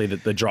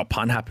the drop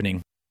punt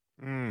happening.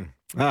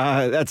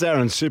 That's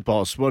Aaron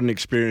Sipos. What an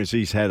experience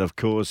he's had, of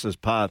course, as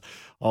part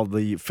of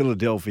the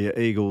Philadelphia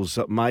Eagles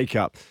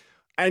makeup.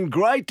 And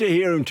great to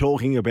hear him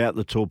talking about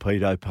the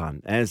torpedo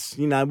punt. As,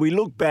 we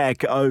look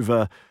back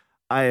over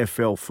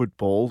AFL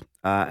football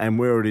and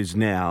where it is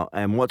now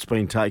and what's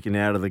been taken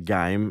out of the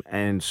game,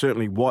 and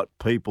certainly what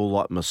people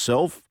like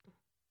myself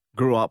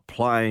grew up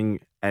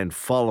playing and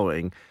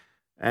following.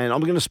 And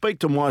I'm going to speak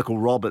to Michael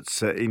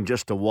Roberts in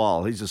just a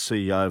while. He's the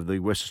CEO of the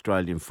West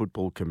Australian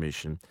Football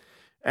Commission.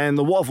 And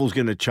the waffle's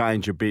going to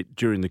change a bit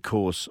during the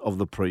course of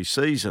the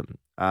pre-season.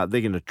 They're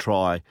going to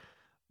try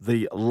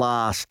the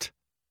last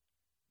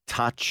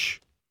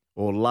touch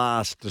or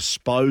last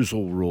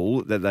disposal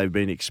rule that they've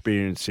been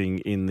experiencing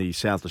in the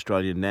South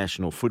Australian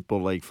National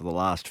Football League for the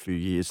last few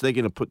years. They're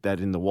going to put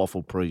that in the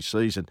waffle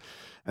pre-season.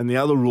 And the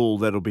other rule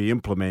that will be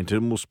implemented,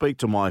 and we'll speak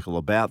to Michael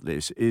about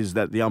this, is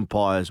that the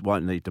umpires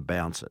won't need to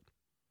bounce it.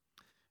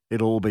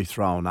 It'll all be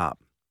thrown up.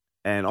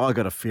 And I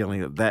got a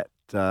feeling that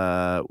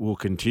will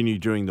continue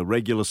during the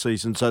regular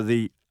season. So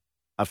the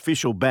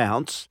official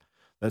bounce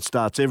that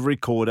starts every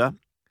quarter,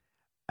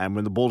 and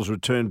when the ball is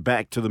returned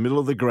back to the middle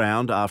of the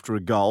ground after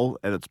a goal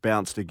and it's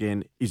bounced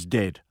again, is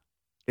dead.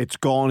 It's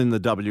gone in the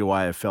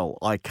WAFL.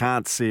 I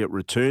can't see it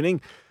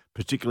returning,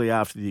 particularly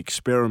after the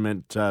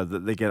experiment that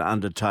they're going to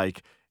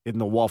undertake in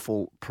the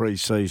waffle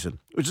pre-season,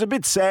 which is a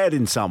bit sad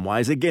in some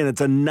ways. Again,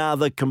 it's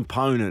another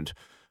component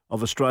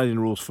of Australian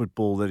rules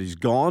football that is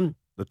gone.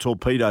 The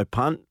torpedo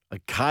punt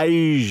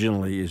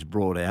occasionally is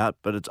brought out,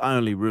 but it's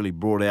only really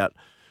brought out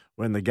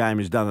when the game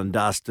is done and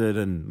dusted,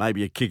 and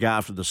maybe a kick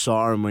after the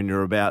siren when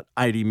you're about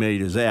 80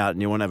 metres out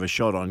and you want to have a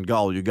shot on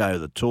goal, you go to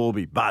the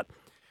Torby. But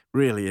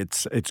really,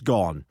 it's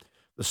gone.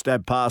 The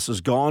stab pass is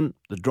gone.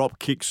 The drop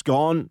kick's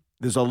gone.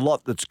 There's a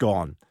lot that's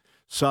gone.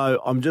 So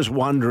I'm just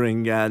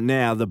wondering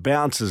now, the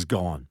bounce is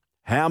gone.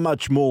 How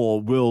much more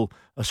will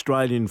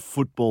Australian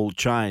football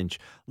change?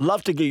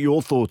 Love to get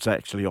your thoughts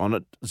actually on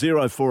it.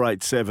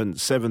 0487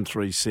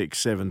 736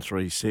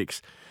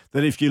 736.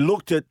 That if you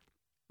looked at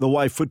the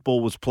way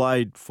football was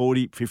played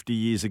 40, 50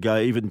 years ago,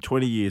 even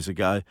 20 years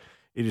ago,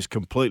 it is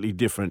completely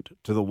different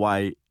to the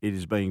way it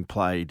is being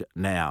played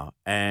now.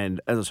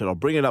 And as I said, I'll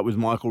bring it up with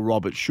Michael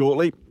Roberts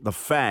shortly. The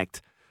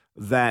fact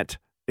that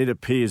it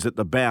appears that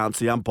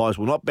the umpires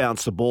will not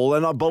bounce the ball,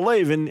 and I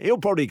believe, and he'll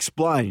probably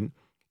explain,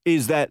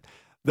 is that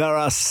there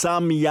are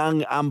some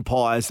young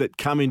umpires that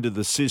come into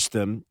the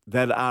system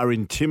that are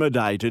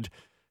intimidated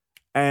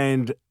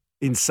and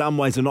in some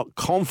ways are not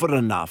confident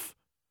enough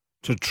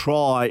to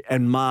try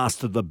and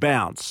master the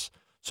bounce.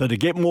 So to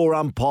get more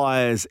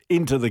umpires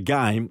into the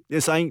game,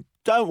 they're saying,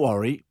 don't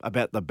worry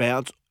about the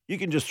bounce. You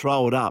can just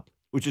throw it up,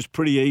 which is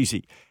pretty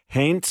easy.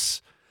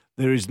 Hence,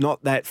 there is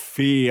not that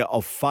fear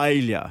of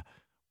failure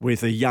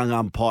with a young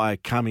umpire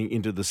coming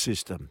into the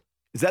system.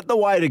 Is that the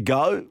way to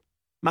go?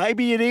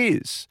 Maybe it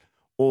is.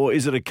 Or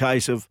is it a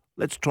case of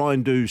let's try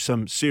and do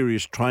some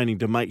serious training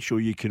to make sure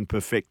you can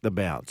perfect the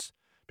bounce?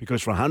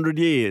 Because for 100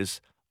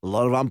 years, a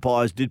lot of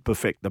umpires did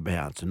perfect the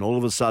bounce. And all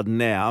of a sudden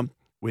now,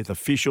 with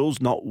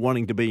officials not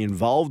wanting to be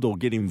involved or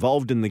get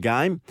involved in the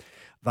game,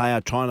 they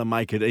are trying to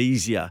make it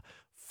easier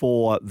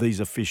for these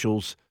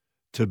officials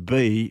to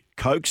be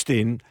coaxed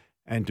in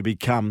and to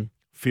become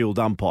field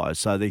umpires.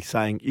 So they're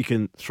saying you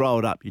can throw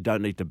it up, you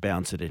don't need to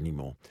bounce it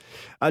anymore.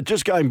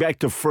 Just going back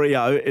to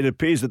Freo, it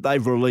appears that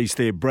they've released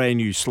their brand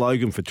new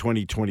slogan for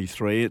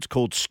 2023. It's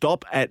called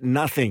Stop at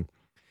Nothing.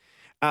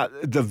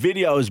 The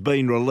video has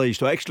been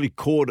released. I actually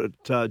caught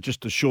it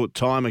just a short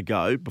time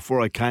ago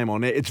before I came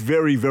on air. It's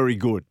very, very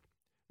good.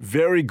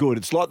 Very good.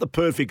 It's like the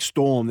perfect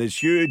storm.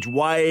 There's huge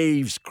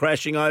waves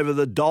crashing over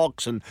the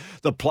docks and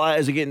the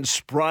players are getting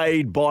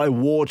sprayed by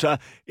water.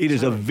 It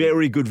is a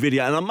very good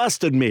video. And I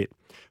must admit,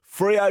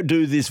 Freo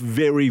do this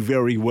very,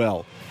 very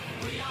well.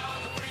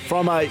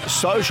 From a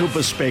social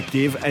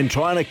perspective and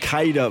trying to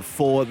cater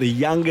for the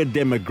younger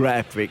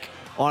demographic,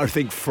 I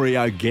think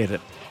Freo get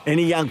it.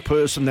 Any young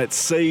person that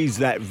sees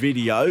that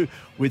video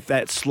with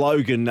that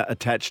slogan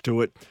attached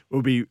to it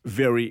will be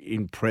very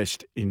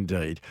impressed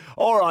indeed.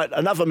 All right,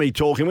 enough of me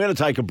talking. We're going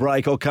to take a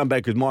break. I'll come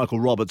back with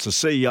Michael Roberts, the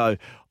CEO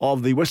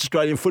of the West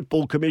Australian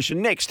Football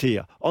Commission, next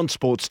here on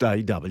Sports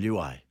Day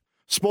WA.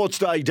 Sports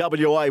Day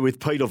WA with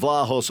Peter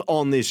Vlahos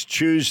on this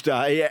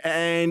Tuesday,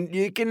 and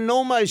you can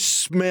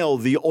almost smell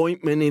the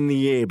ointment in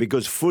the air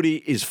because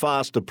footy is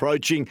fast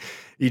approaching.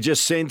 You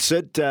just sense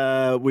it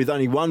with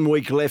only 1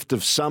 week left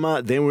of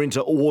summer. Then we're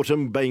into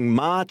autumn, being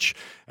March.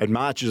 And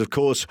March is, of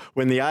course,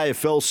 when the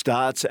AFL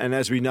starts. And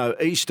as we know,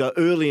 Easter,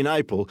 early in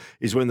April,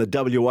 is when the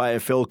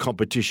WAFL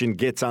competition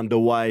gets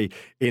underway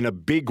in a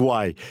big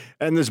way.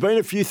 And there's been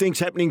a few things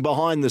happening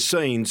behind the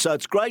scenes. So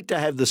it's great to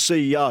have the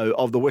CEO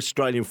of the West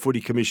Australian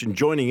Footy Commission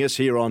joining us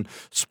here on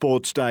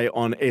Sports Day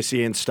on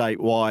SEN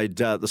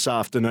Statewide this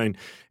afternoon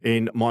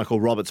in Michael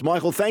Roberts.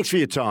 Michael, thanks for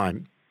your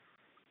time.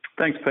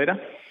 Thanks,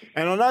 Peter.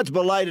 And I know it's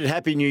belated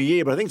Happy New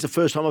Year, but I think it's the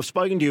first time I've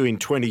spoken to you in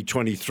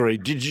 2023.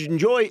 Did you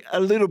enjoy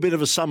a little bit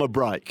of a summer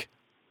break?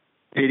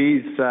 It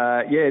is,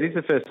 it is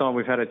the first time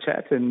we've had a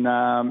chat, and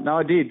no,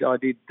 I did,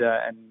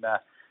 and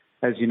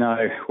as you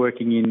know,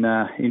 working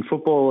in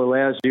football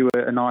allows you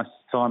a nice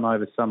time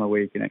over summer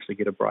where you can actually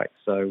get a break.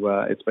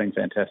 So it's been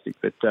fantastic,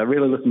 but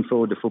really looking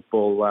forward to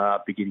football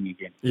beginning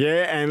again.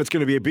 Yeah, and it's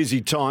going to be a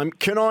busy time.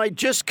 Can I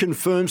just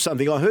confirm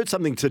something? I heard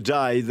something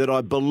today that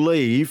I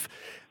believe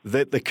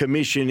that the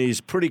Commission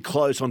is pretty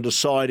close on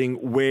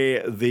deciding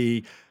where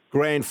the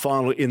grand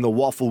final in the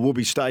Waffle will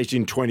be staged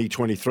in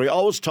 2023.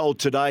 I was told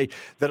today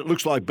that it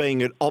looks like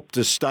being at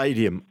Optus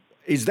Stadium.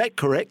 Is that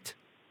correct?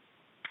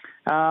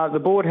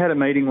 The board had a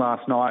meeting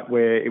last night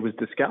where it was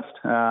discussed.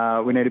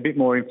 We need a bit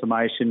more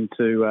information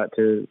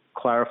to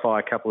clarify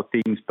a couple of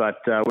things, but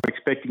we're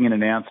expecting an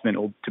announcement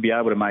or to be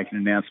able to make an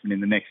announcement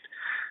in the next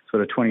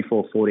sort of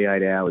 24,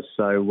 48 hours.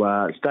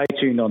 So stay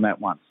tuned on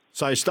that one.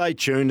 So stay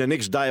tuned. The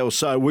next day or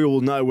so, we will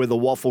know where the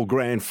Waffle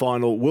Grand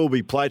Final will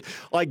be played.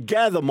 I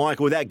gather,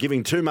 Michael, without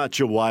giving too much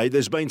away,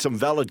 there's been some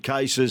valid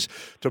cases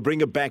to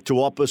bring it back to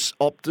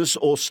Optus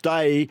or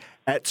stay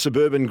at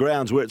suburban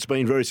grounds where it's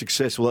been very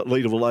successful at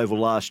Leederville Oval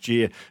last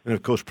year and,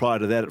 of course, prior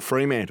to that at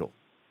Fremantle.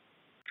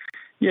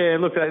 Yeah,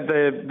 look,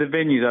 the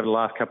venues over the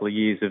last couple of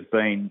years have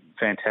been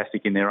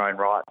fantastic in their own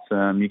rights.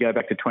 You go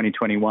back to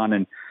 2021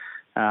 and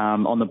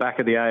on the back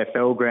of the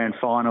AFL Grand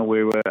Final,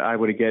 we were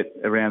able to get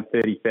around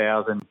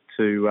 30,000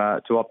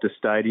 to Optus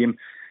Stadium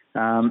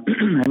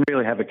and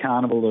really have a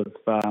carnival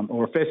of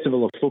or a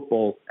festival of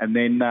football. And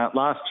then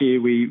last year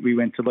we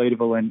went to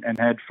Leederville and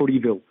had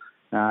Footyville.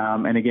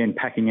 And again,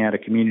 packing out a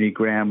community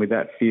ground with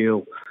that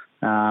feel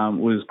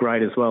was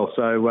great as well.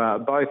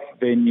 So both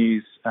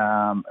venues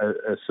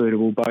are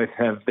suitable. Both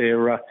have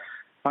their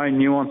own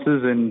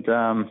nuances, and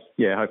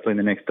hopefully in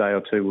the next day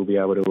or two we'll be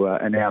able to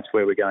announce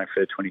where we're going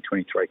for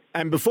 2023.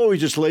 And before we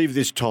just leave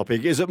this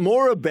topic, is it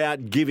more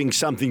about giving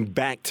something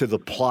back to the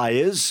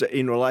players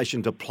in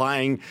relation to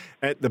playing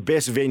at the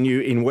best venue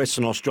in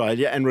Western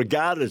Australia and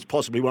regarded as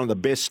possibly one of the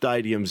best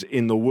stadiums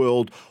in the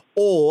world,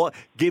 or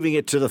giving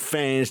it to the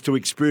fans to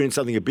experience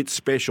something a bit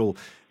special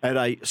at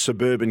a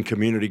suburban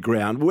community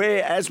ground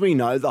where, as we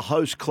know, the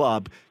host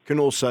club can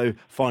also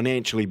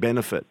financially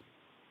benefit?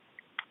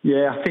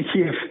 Yeah, I think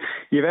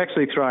you've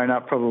actually thrown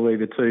up probably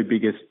the two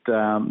biggest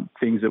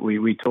things that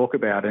we talk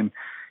about. And,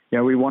 you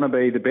know, we want to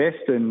be the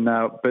best, and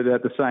but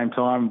at the same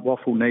time,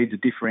 Waffle needs a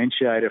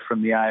differentiator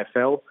from the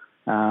AFL.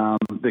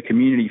 The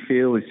community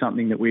feel is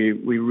something that we're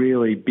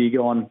really big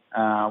on.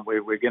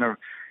 We're going to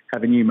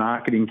have a new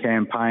marketing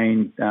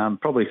campaign,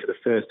 probably for the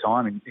first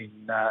time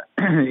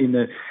in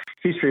the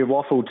history of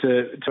WAFL,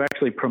 to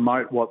actually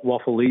promote what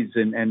WAFL is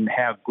and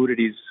how good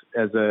it is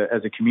as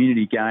a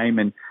community game,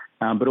 and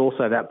but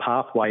also that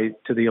pathway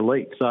to the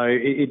elite. So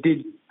it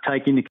did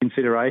take into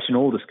consideration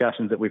all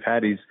discussions that we've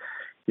had. Is,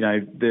 you know,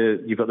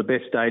 you've got the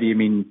best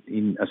stadium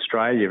in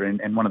Australia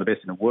and one of the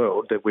best in the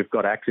world that we've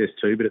got access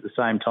to, but at the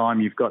same time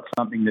you've got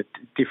something that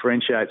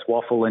differentiates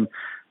WAFL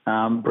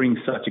and brings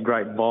such a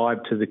great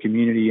vibe to the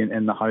community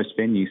and the host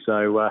venue.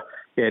 So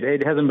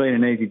it hasn't been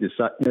an easy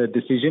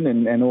decision,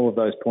 and all of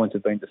those points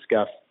have been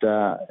discussed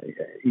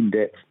in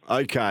depth.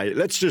 Okay,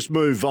 let's just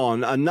move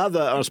on.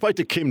 I spoke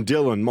to Kim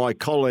Dillon, my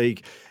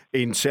colleague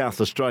in South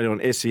Australia,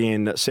 on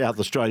SEN South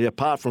Australia.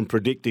 Apart from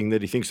predicting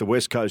that he thinks the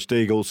West Coast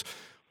Eagles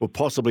will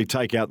possibly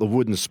take out the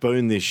wooden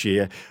spoon this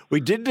year,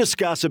 we did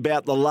discuss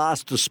about the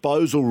last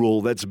disposal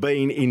rule that's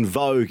been in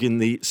vogue in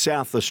the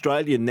South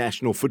Australian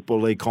National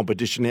Football League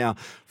competition now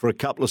for a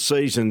couple of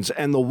seasons,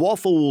 and the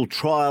WAFL will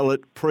trial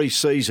it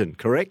pre-season,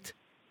 correct?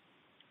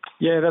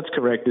 Yeah, that's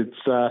correct. It's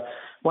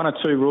one or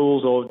two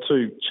rules or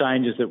two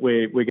changes that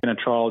we're going to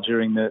trial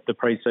during the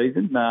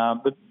pre-season.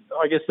 But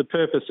I guess the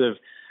purpose of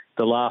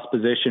the last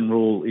possession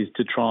rule is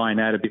to try and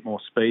add a bit more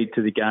speed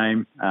to the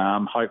game,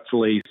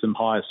 hopefully some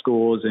higher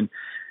scores, and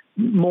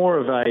more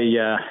of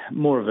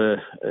a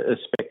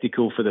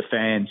spectacle for the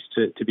fans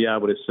to be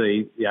able to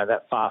see, you know,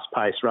 that fast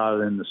pace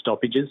rather than the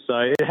stoppages. So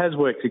it has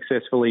worked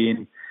successfully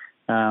in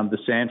the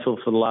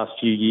Sandfield for the last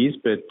few years,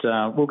 but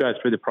we'll go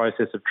through the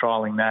process of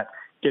trialling that,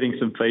 getting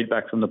some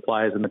feedback from the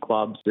players and the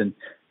clubs, and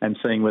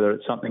seeing whether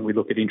it's something we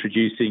look at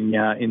introducing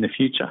in the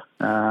future.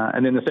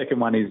 And then the second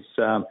one is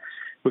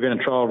we're going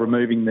to trial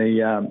removing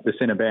the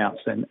centre bounce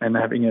and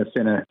having a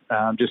centre,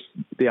 just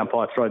the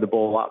umpire throw the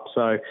ball up.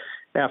 So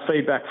our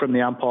feedback from the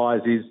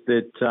umpires is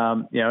that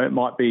it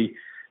might be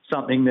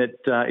something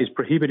that is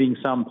prohibiting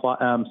some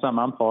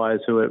umpires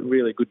who are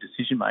really good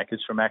decision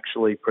makers from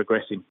actually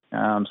progressing.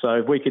 So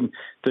if we can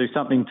do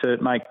something to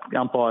make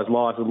umpires'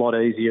 lives a lot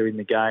easier in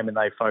the game and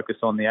they focus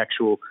on the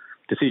actual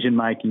decision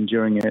making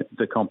during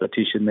the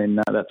competition, then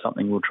that's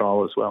something we'll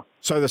trial as well.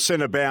 So the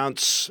centre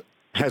bounce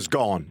has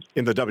gone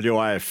in the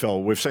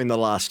WAFL. We've seen the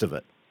last of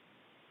it.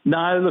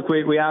 No, look,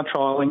 we are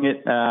trialling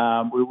it.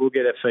 We will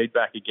get our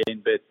feedback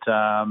again, but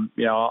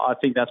I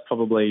think that's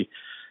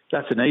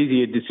an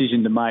easier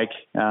decision to make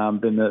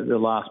than the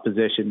last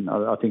possession.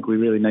 I think we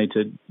really need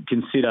to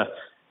consider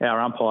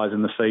our umpires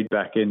and the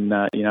feedback, and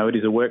it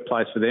is a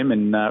workplace for them,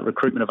 and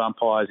recruitment of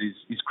umpires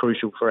is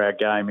crucial for our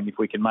game. And if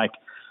we can make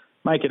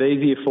it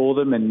easier for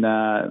them and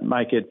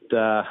make it,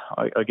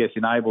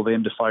 enable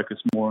them to focus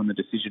more on the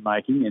decision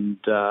making and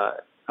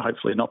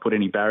hopefully not put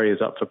any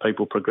barriers up for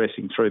people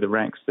progressing through the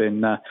ranks,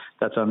 then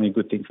that's only a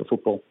good thing for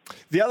football.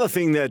 The other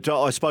thing that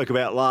I spoke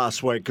about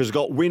last week, because I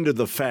got wind of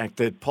the fact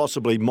that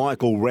possibly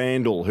Michael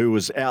Randall, who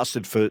was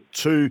ousted for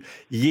 2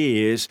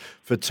 years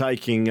for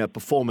taking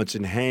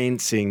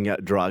performance-enhancing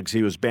drugs,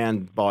 he was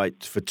banned by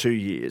it for 2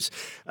 years,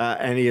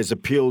 and he has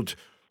appealed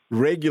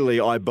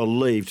regularly, I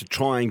believe, to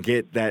try and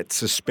get that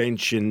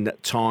suspension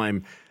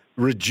time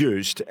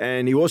reduced,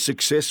 and he was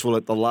successful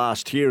at the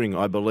last hearing,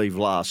 I believe,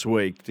 last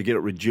week, to get it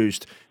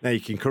reduced. Now, you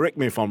can correct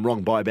me if I'm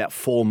wrong, by about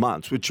 4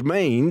 months, which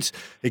means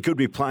he could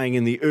be playing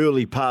in the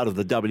early part of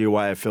the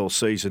WAFL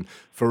season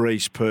for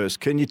East Perth.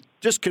 Can you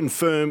just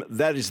confirm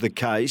that is the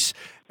case,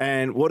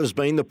 and what has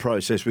been the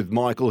process with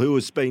Michael, who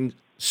has been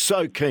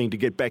so keen to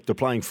get back to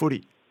playing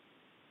footy?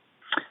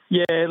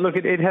 Yeah, look,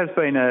 it has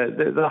been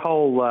the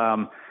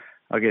whole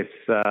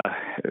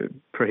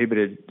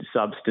prohibited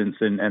substance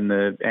and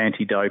the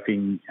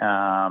anti-doping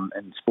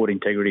and Sport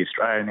Integrity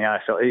Australia and the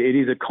AFL, it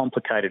is a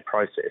complicated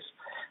process.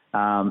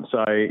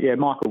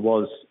 Michael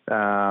was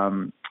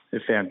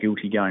found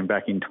guilty going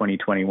back in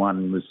 2021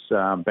 and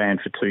was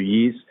banned for 2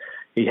 years.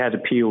 He had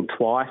appealed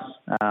twice,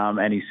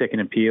 and his second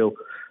appeal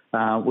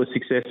was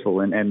successful.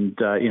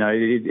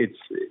 It's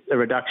a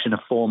reduction of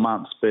 4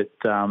 months, but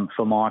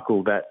for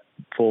Michael, that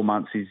 4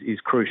 months is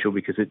crucial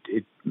because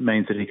it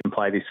means that he can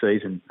play this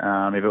season.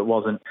 If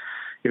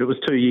it was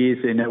 2 years,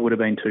 then it would have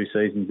been 2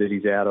 seasons that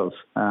he's out of.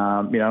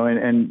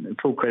 And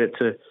full credit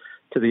to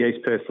the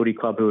East Perth Footy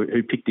Club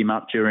who picked him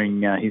up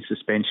during his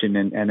suspension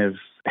and have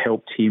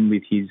helped him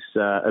with his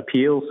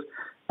appeals.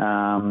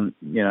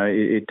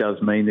 It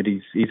does mean that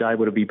he's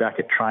able to be back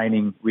at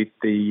training with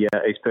the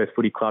East Perth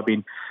Footy Club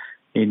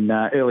in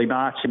early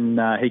March, and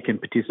he can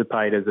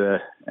participate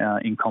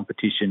in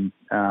competition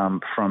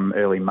from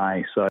early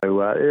May. So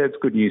it's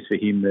good news for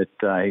him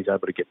that he's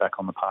able to get back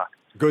on the park.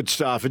 Good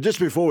stuff. And just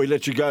before we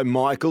let you go,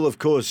 Michael, of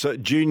course,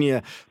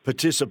 junior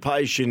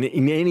participation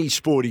in any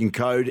sporting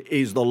code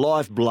is the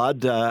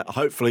lifeblood,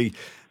 hopefully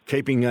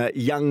keeping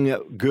young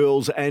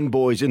girls and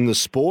boys in the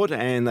sport,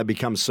 and they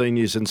become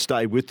seniors and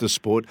stay with the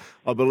sport.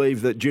 I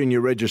believe that junior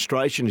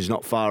registration is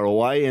not far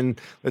away, and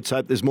let's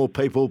hope there's more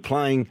people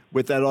playing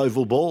with that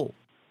oval ball.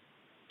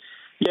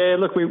 Yeah,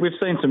 look, we've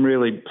seen some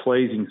really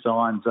pleasing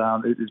signs.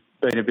 There's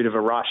been a bit of a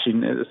rush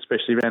in,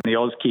 especially around the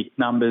Auskick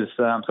numbers.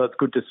 So it's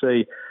good to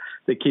see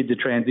the kids are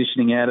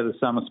transitioning out of the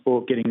summer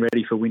sport, getting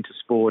ready for winter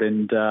sport.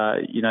 And,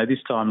 this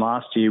time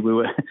last year we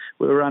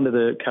were under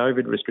the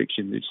COVID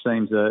restrictions, which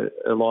seems a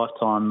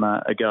lifetime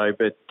ago.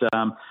 But,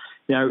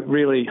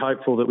 really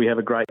hopeful that we have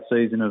a great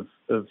season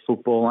of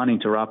football,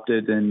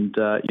 uninterrupted, and,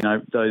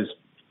 those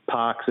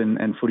parks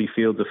and footy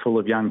fields are full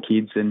of young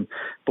kids and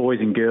boys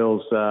and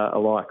girls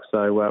alike.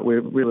 So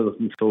we're really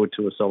looking forward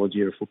to a solid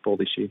year of football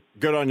this year.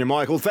 Good on you,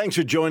 Michael. Thanks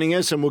for joining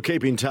us, and we'll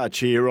keep in touch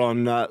here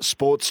on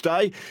Sports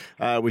Day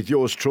with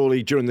yours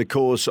truly during the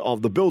course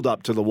of the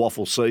build-up to the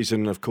waffle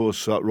season, of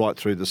course, right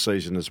through the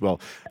season as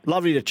well.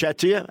 Lovely to chat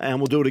to you, and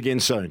we'll do it again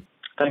soon.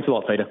 Thanks a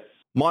lot, Peter.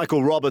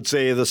 Michael Roberts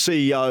there, the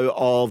CEO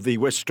of the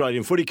West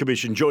Australian Footy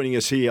Commission, joining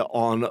us here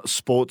on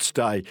Sports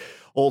Day.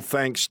 All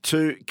thanks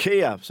to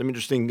Kia. Some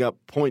interesting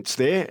points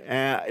there.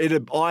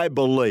 I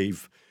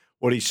believe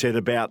what he said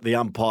about the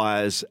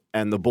umpires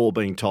and the ball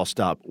being tossed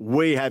up.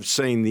 We have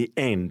seen the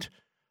end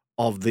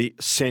of the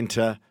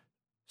centre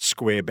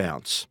square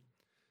bounce.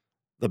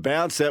 The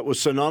bounce that was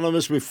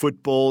synonymous with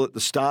football at the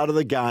start of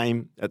the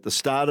game, at the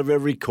start of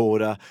every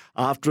quarter,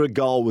 after a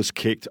goal was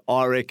kicked,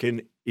 I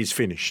reckon is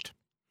finished.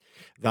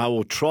 They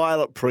will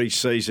trial it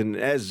pre-season.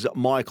 As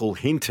Michael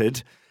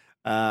hinted,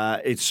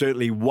 it's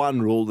certainly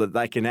one rule that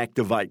they can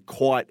activate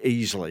quite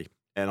easily.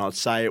 And I'd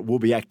say it will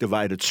be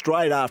activated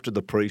straight after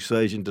the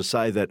pre-season to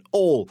say that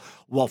all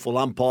waffle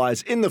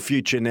umpires in the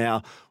future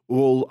now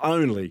will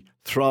only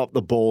throw up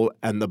the ball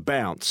and the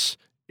bounce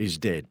is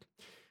dead.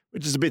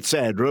 Which is a bit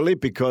sad, really,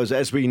 because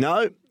as we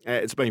know,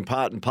 it's been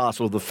part and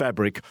parcel of the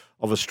fabric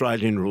of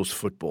Australian rules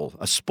football.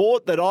 A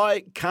sport that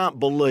I can't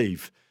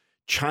believe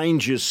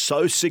changes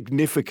so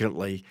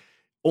significantly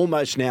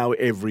almost now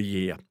every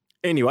year.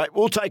 Anyway,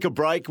 we'll take a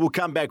break. We'll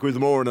come back with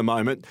more in a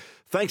moment.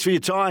 Thanks for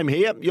your time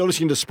here. You're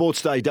listening to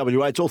Sports Day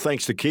WA. It's all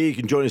thanks to Kia. You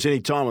can join us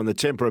anytime on the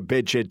Tempera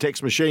Bedshed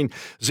text machine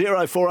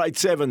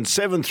 0487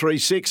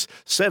 736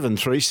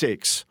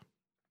 736.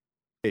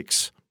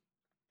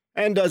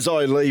 And as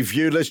I leave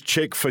you, let's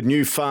check for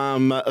New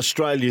Farm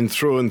Australian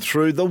through and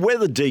through. The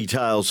weather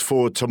details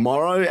for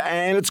tomorrow,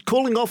 and it's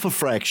cooling off a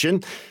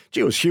fraction.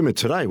 Gee, it was humid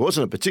today,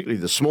 wasn't it?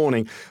 Particularly this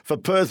morning. For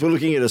Perth, we're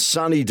looking at a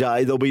sunny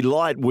day. There'll be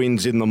light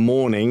winds in the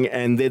morning,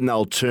 and then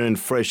they'll turn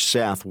fresh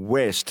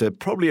southwest,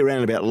 probably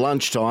around about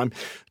lunchtime,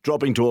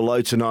 dropping to a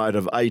low tonight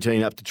of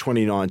 18 up to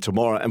 29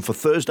 tomorrow. And for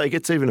Thursday, it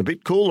gets even a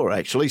bit cooler,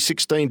 actually.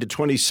 16 to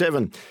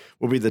 27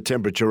 will be the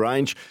temperature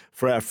range.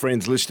 For our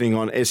friends listening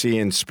on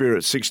SEN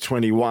Spirit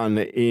 621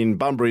 in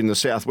Bunbury in the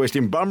southwest.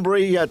 In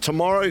Bunbury,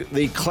 tomorrow,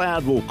 the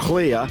cloud will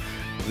clear.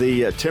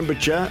 The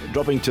temperature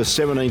dropping to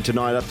 17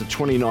 tonight, up to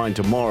 29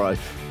 tomorrow.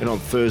 And on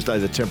Thursday,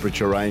 the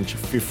temperature range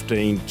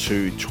 15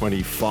 to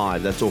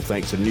 25. That's all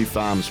thanks to New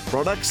Farm's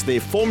products. They're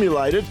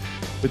formulated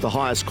with the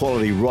highest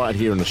quality right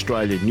here in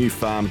Australia. New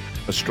Farm,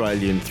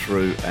 Australian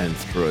through and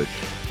through.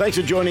 Thanks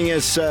for joining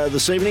us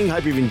this evening.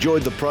 Hope you've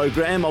enjoyed the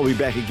program. I'll be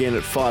back again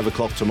at 5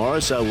 o'clock tomorrow.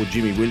 So will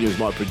Jimmy Williams,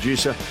 my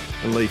producer,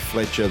 and Lee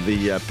Fletcher,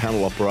 the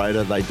panel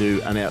operator. They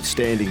do an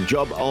outstanding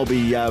job. I'll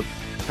be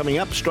coming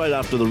up straight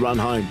after the run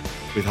home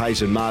with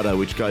Hayes and Mardo,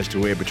 which goes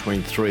to air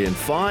between 3 and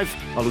 5.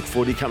 I look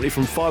forward to your company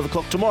from 5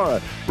 o'clock tomorrow,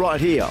 right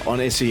here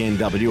on SEN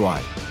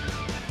WA.